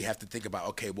 So then we have to think about,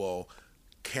 okay, well,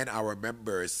 can our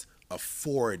members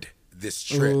afford this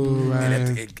trip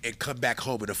and come back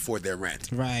home and afford their rent?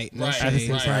 Right. At the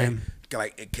same time.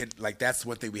 Like that's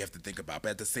one thing we have to think about.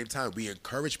 But at the same time, we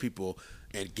encourage people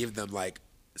and give them like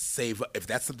save. If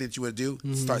that's something that you want to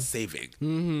do, start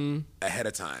saving ahead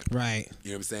of time. Right.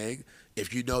 You know what I'm saying?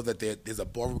 If you know that there's a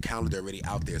ballroom calendar already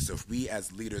out there, so if we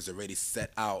as leaders already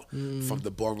set out from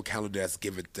the ballroom calendar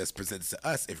that's presented to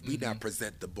us, if we now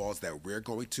present the balls that we're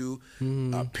going to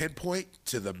pinpoint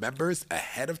to the members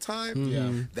ahead of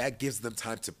time, that gives them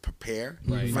time to prepare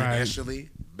financially,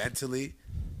 mentally,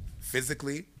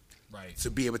 physically.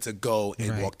 to be able to go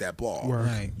and walk that ball.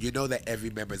 Right. You know that every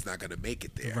member is not going to make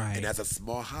it there. Right. And as a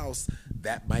small house,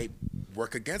 that might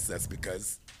work against us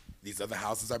because these other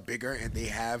houses are bigger and they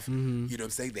have, you know what I'm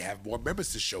saying, they have more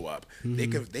members to show up. They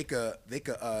could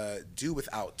do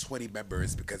without 20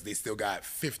 members because they still got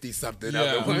 50 something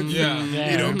other ones, you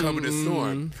know, coming to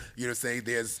storm. You know what I'm saying?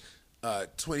 There's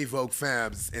 20 Vogue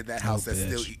Femmes in that house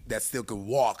that still can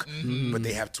walk, but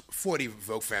they have 40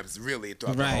 Vogue Femmes really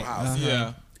throughout the whole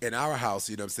house. In our house,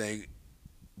 you know what I'm saying,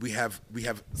 we have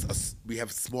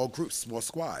small groups, small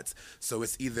squads. So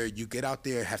it's either you get out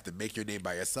there and have to make your name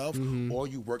by yourself, or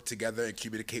you work together and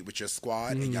communicate with your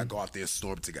squad, and y'all go out there and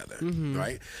storm together,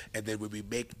 right? And then when we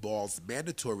make balls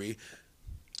mandatory,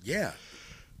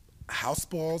 house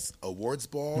balls, awards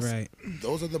balls,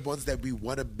 those are the ones that we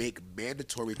want to make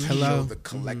mandatory to show the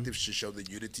collective, to show the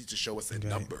unity, to show us in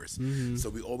numbers. So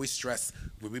we always stress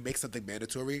when we make something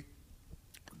mandatory,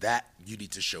 that you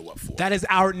need to show up for. That is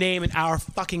our name and our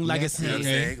fucking legacy. You know what I'm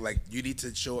saying? Like, you need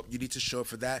to show up. You need to show up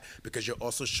for that because you're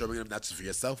also showing them not just for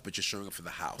yourself, but you're showing up for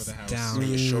the house. And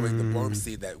you're showing the ballroom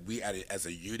scene that we, as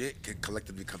a unit, can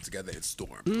collectively come together and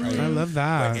storm. Right? I love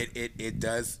that. But it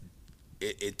does.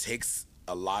 It takes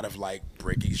a lot of like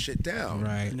breaking shit down.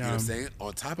 Right. You know what I'm saying?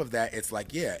 On top of that, it's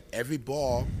like every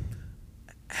ball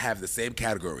have the same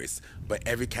categories, but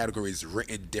every category is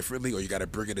written differently, or you got to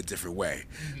bring it a different way.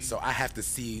 So I have to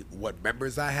see what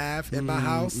members I have in my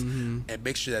house and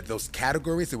make sure that those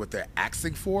categories and what they're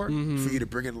asking for you to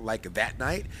bring in like that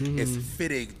night is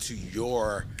fitting to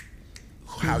your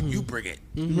how you bring it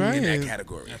in that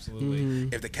category. Absolutely.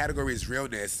 If the category is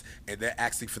realness and they're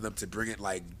asking for them to bring it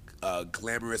like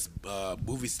glamorous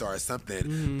movie star or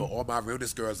something, but all my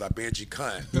realness girls are Benji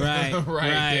cunt. Right.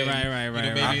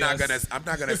 I'm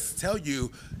not gonna tell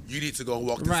you need to go and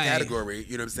walk this category.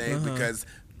 You know what I'm saying? Because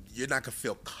you're not gonna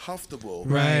feel comfortable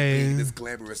being this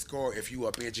glamorous girl if you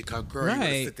are Benji cunt girl. You're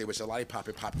gonna sit there with your lollipop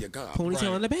and pop your gum.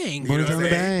 Ponytail on the bang. Ponytail on the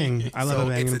bang. I love a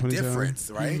bang. It's a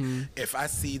difference, right? If I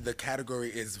see the category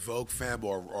is Vogue Femme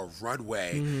or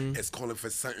Runway is calling for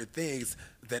certain things,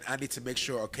 then I need to make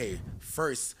sure. Okay,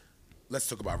 first, let's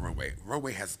talk about Runway.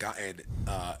 Runway has gotten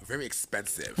very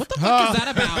expensive. What the fuck is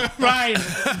that about? Right.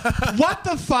 What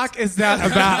the fuck is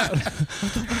that about?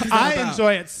 I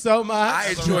enjoy it so much. I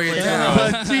enjoy it now.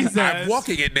 But Jesus. I'm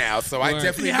walking it now, so I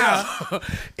definitely know.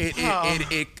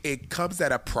 It comes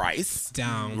at a price.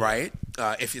 Down. Right?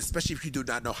 Especially if you do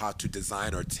not know how to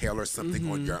design or tailor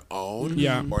something on your own,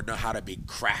 or know how to be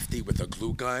crafty with a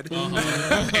glue gun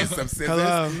and some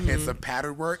scissors and some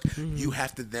pattern work, you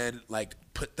have to then like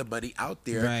put the money out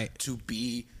there to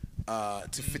be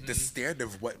to fit the standard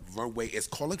of what Runway is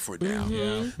calling for now.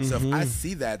 So if I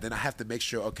see that, then I have to make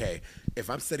sure, okay, if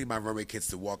I'm setting my Runway kids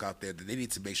to walk out there, then they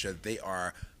need to make sure that they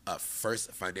are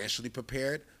first financially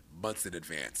prepared months in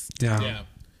advance.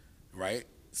 Right?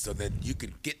 So then you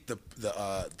can get the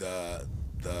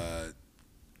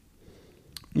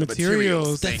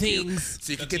materials. The things.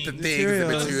 So you can get the things, the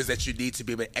materials that you need to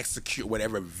be able to execute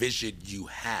whatever vision you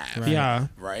have.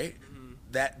 Right?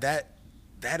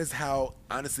 That is how,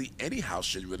 honestly, any house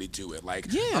should really do it. Like,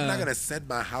 I'm not going to send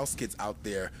my house kids out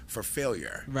there for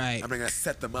failure. Right. I'm not going to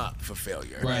set them up for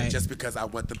failure. Right. Just because I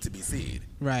want them to be seen.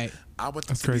 Right. I want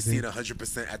them to be seen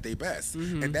 100% at their best.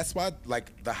 And that's why,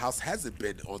 like, the house hasn't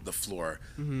been on the floor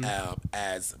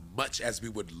as much as we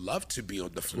would love to be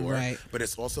on the floor. Right. But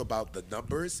it's also about the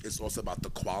numbers. It's also about the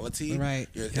quality. Right.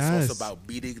 It's also about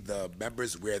meeting the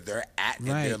members where they're at in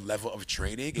their level of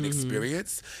training and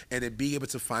experience, and then being able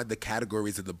to find the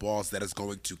categories and the balls that is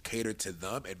going to cater to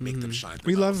them and make them shine.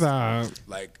 We love that.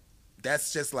 Like,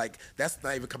 that's just like, that's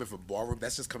not even coming from ballroom.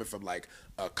 That's just coming from like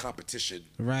a competition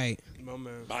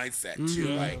mindset too.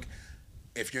 Like,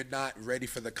 if you're not ready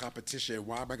for the competition,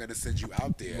 why am I going to send you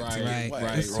out there?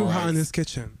 It's too hot in this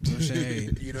kitchen. You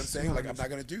know what I'm saying? Like, I'm not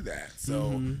going to do that.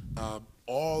 So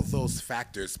all those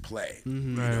factors play. You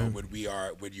know,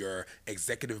 when your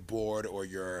executive board or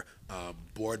your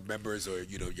board members or,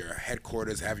 you know, your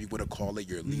headquarters, however you want to call it,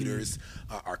 your leaders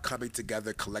are coming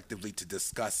together collectively to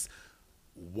discuss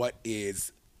what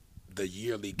is the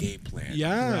yearly game plan.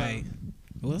 Right.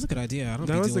 Well, that's a good idea.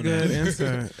 That was a good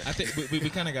answer. I think we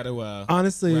kind of got to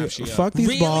honestly fuck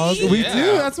these balls. We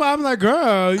do. That's why I'm like,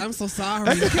 girl. I'm so sorry.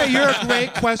 That's okay. You're a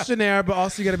great questionnaire, but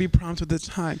also you got to be prompt with the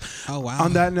time. Oh wow.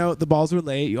 On that note, the balls were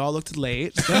late. You all looked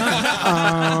late.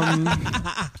 I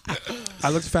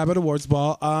looked fab at awards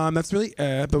ball. That's really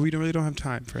it. But we really don't have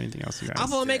time for anything else, you guys.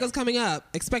 Alpha Omega's coming up.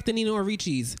 Expect the Nino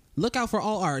Oricci's. Look out for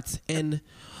All Arts and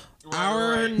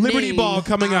Our Liberty Ball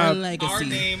coming up. Legacy. Our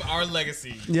name, our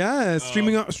legacy. Yeah,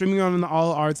 streaming on the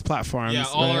All Arts platforms. Yeah,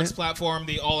 All Arts platform,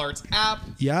 the All Arts app.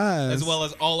 Yes. As well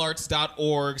as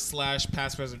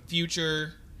allarts.org/past, present,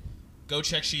 future. Go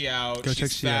check she out.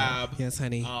 She's fab. Yes,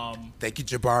 honey. Thank you,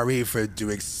 Jabari, for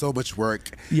doing so much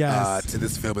work to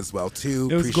this film as well, too.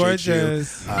 It was Appreciate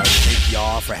gorgeous. You. Thank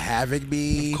y'all for having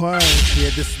me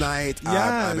here this night.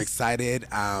 Yes. I'm excited.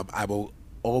 I will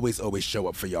always show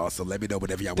up for y'all, so let me know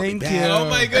whenever y'all want me Thank you. Oh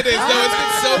my goodness. No, it's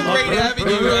been so great having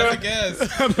you as a guest.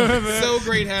 So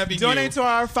great having you. Donate to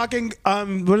our fucking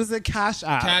what is it? Cash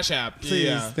App. Cash App. Please.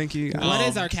 Yeah. Thank you. What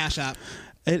is our Cash App?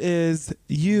 It is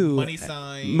you. Money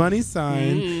sign.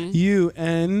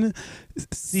 UNCLC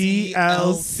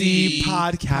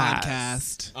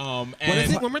podcast. What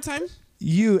is it? One more time.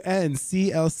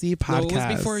 UNCLC podcast. No, what was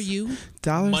before you?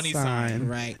 Money sign.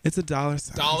 Right. It's a $sign.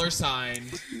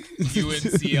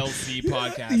 UNCLC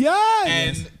podcast. Yes.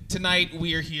 And tonight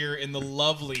we are here in the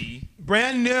lovely,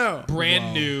 brand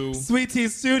new Sweet Tea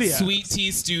Studios. Sweet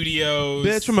Tea Studios.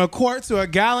 Bitch, from a quart to a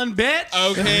gallon, bitch.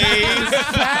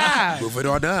 Okay. Moving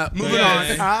on up.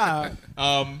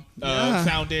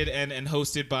 Founded and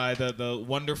hosted by the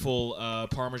wonderful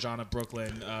Parmesan of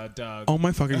Brooklyn, Doug. Oh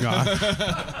my fucking God.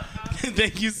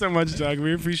 Thank you so much, Doug.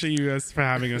 We appreciate you guys for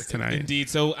having us tonight. Indeed.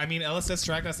 So, I mean, LSS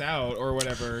track us out or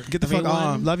whatever. Get the fuck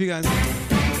on. Love you guys.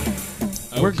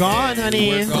 Okay. We're gone, honey.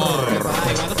 We're gone. Bye.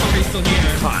 Why the fuck are you still here?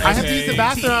 I have to use the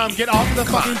bathroom. Get off the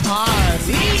fucking pod.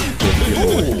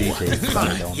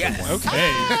 Yes.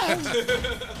 Okay.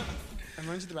 I'm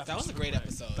running to the bathroom. That was a great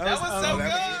episode. That was so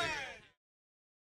good.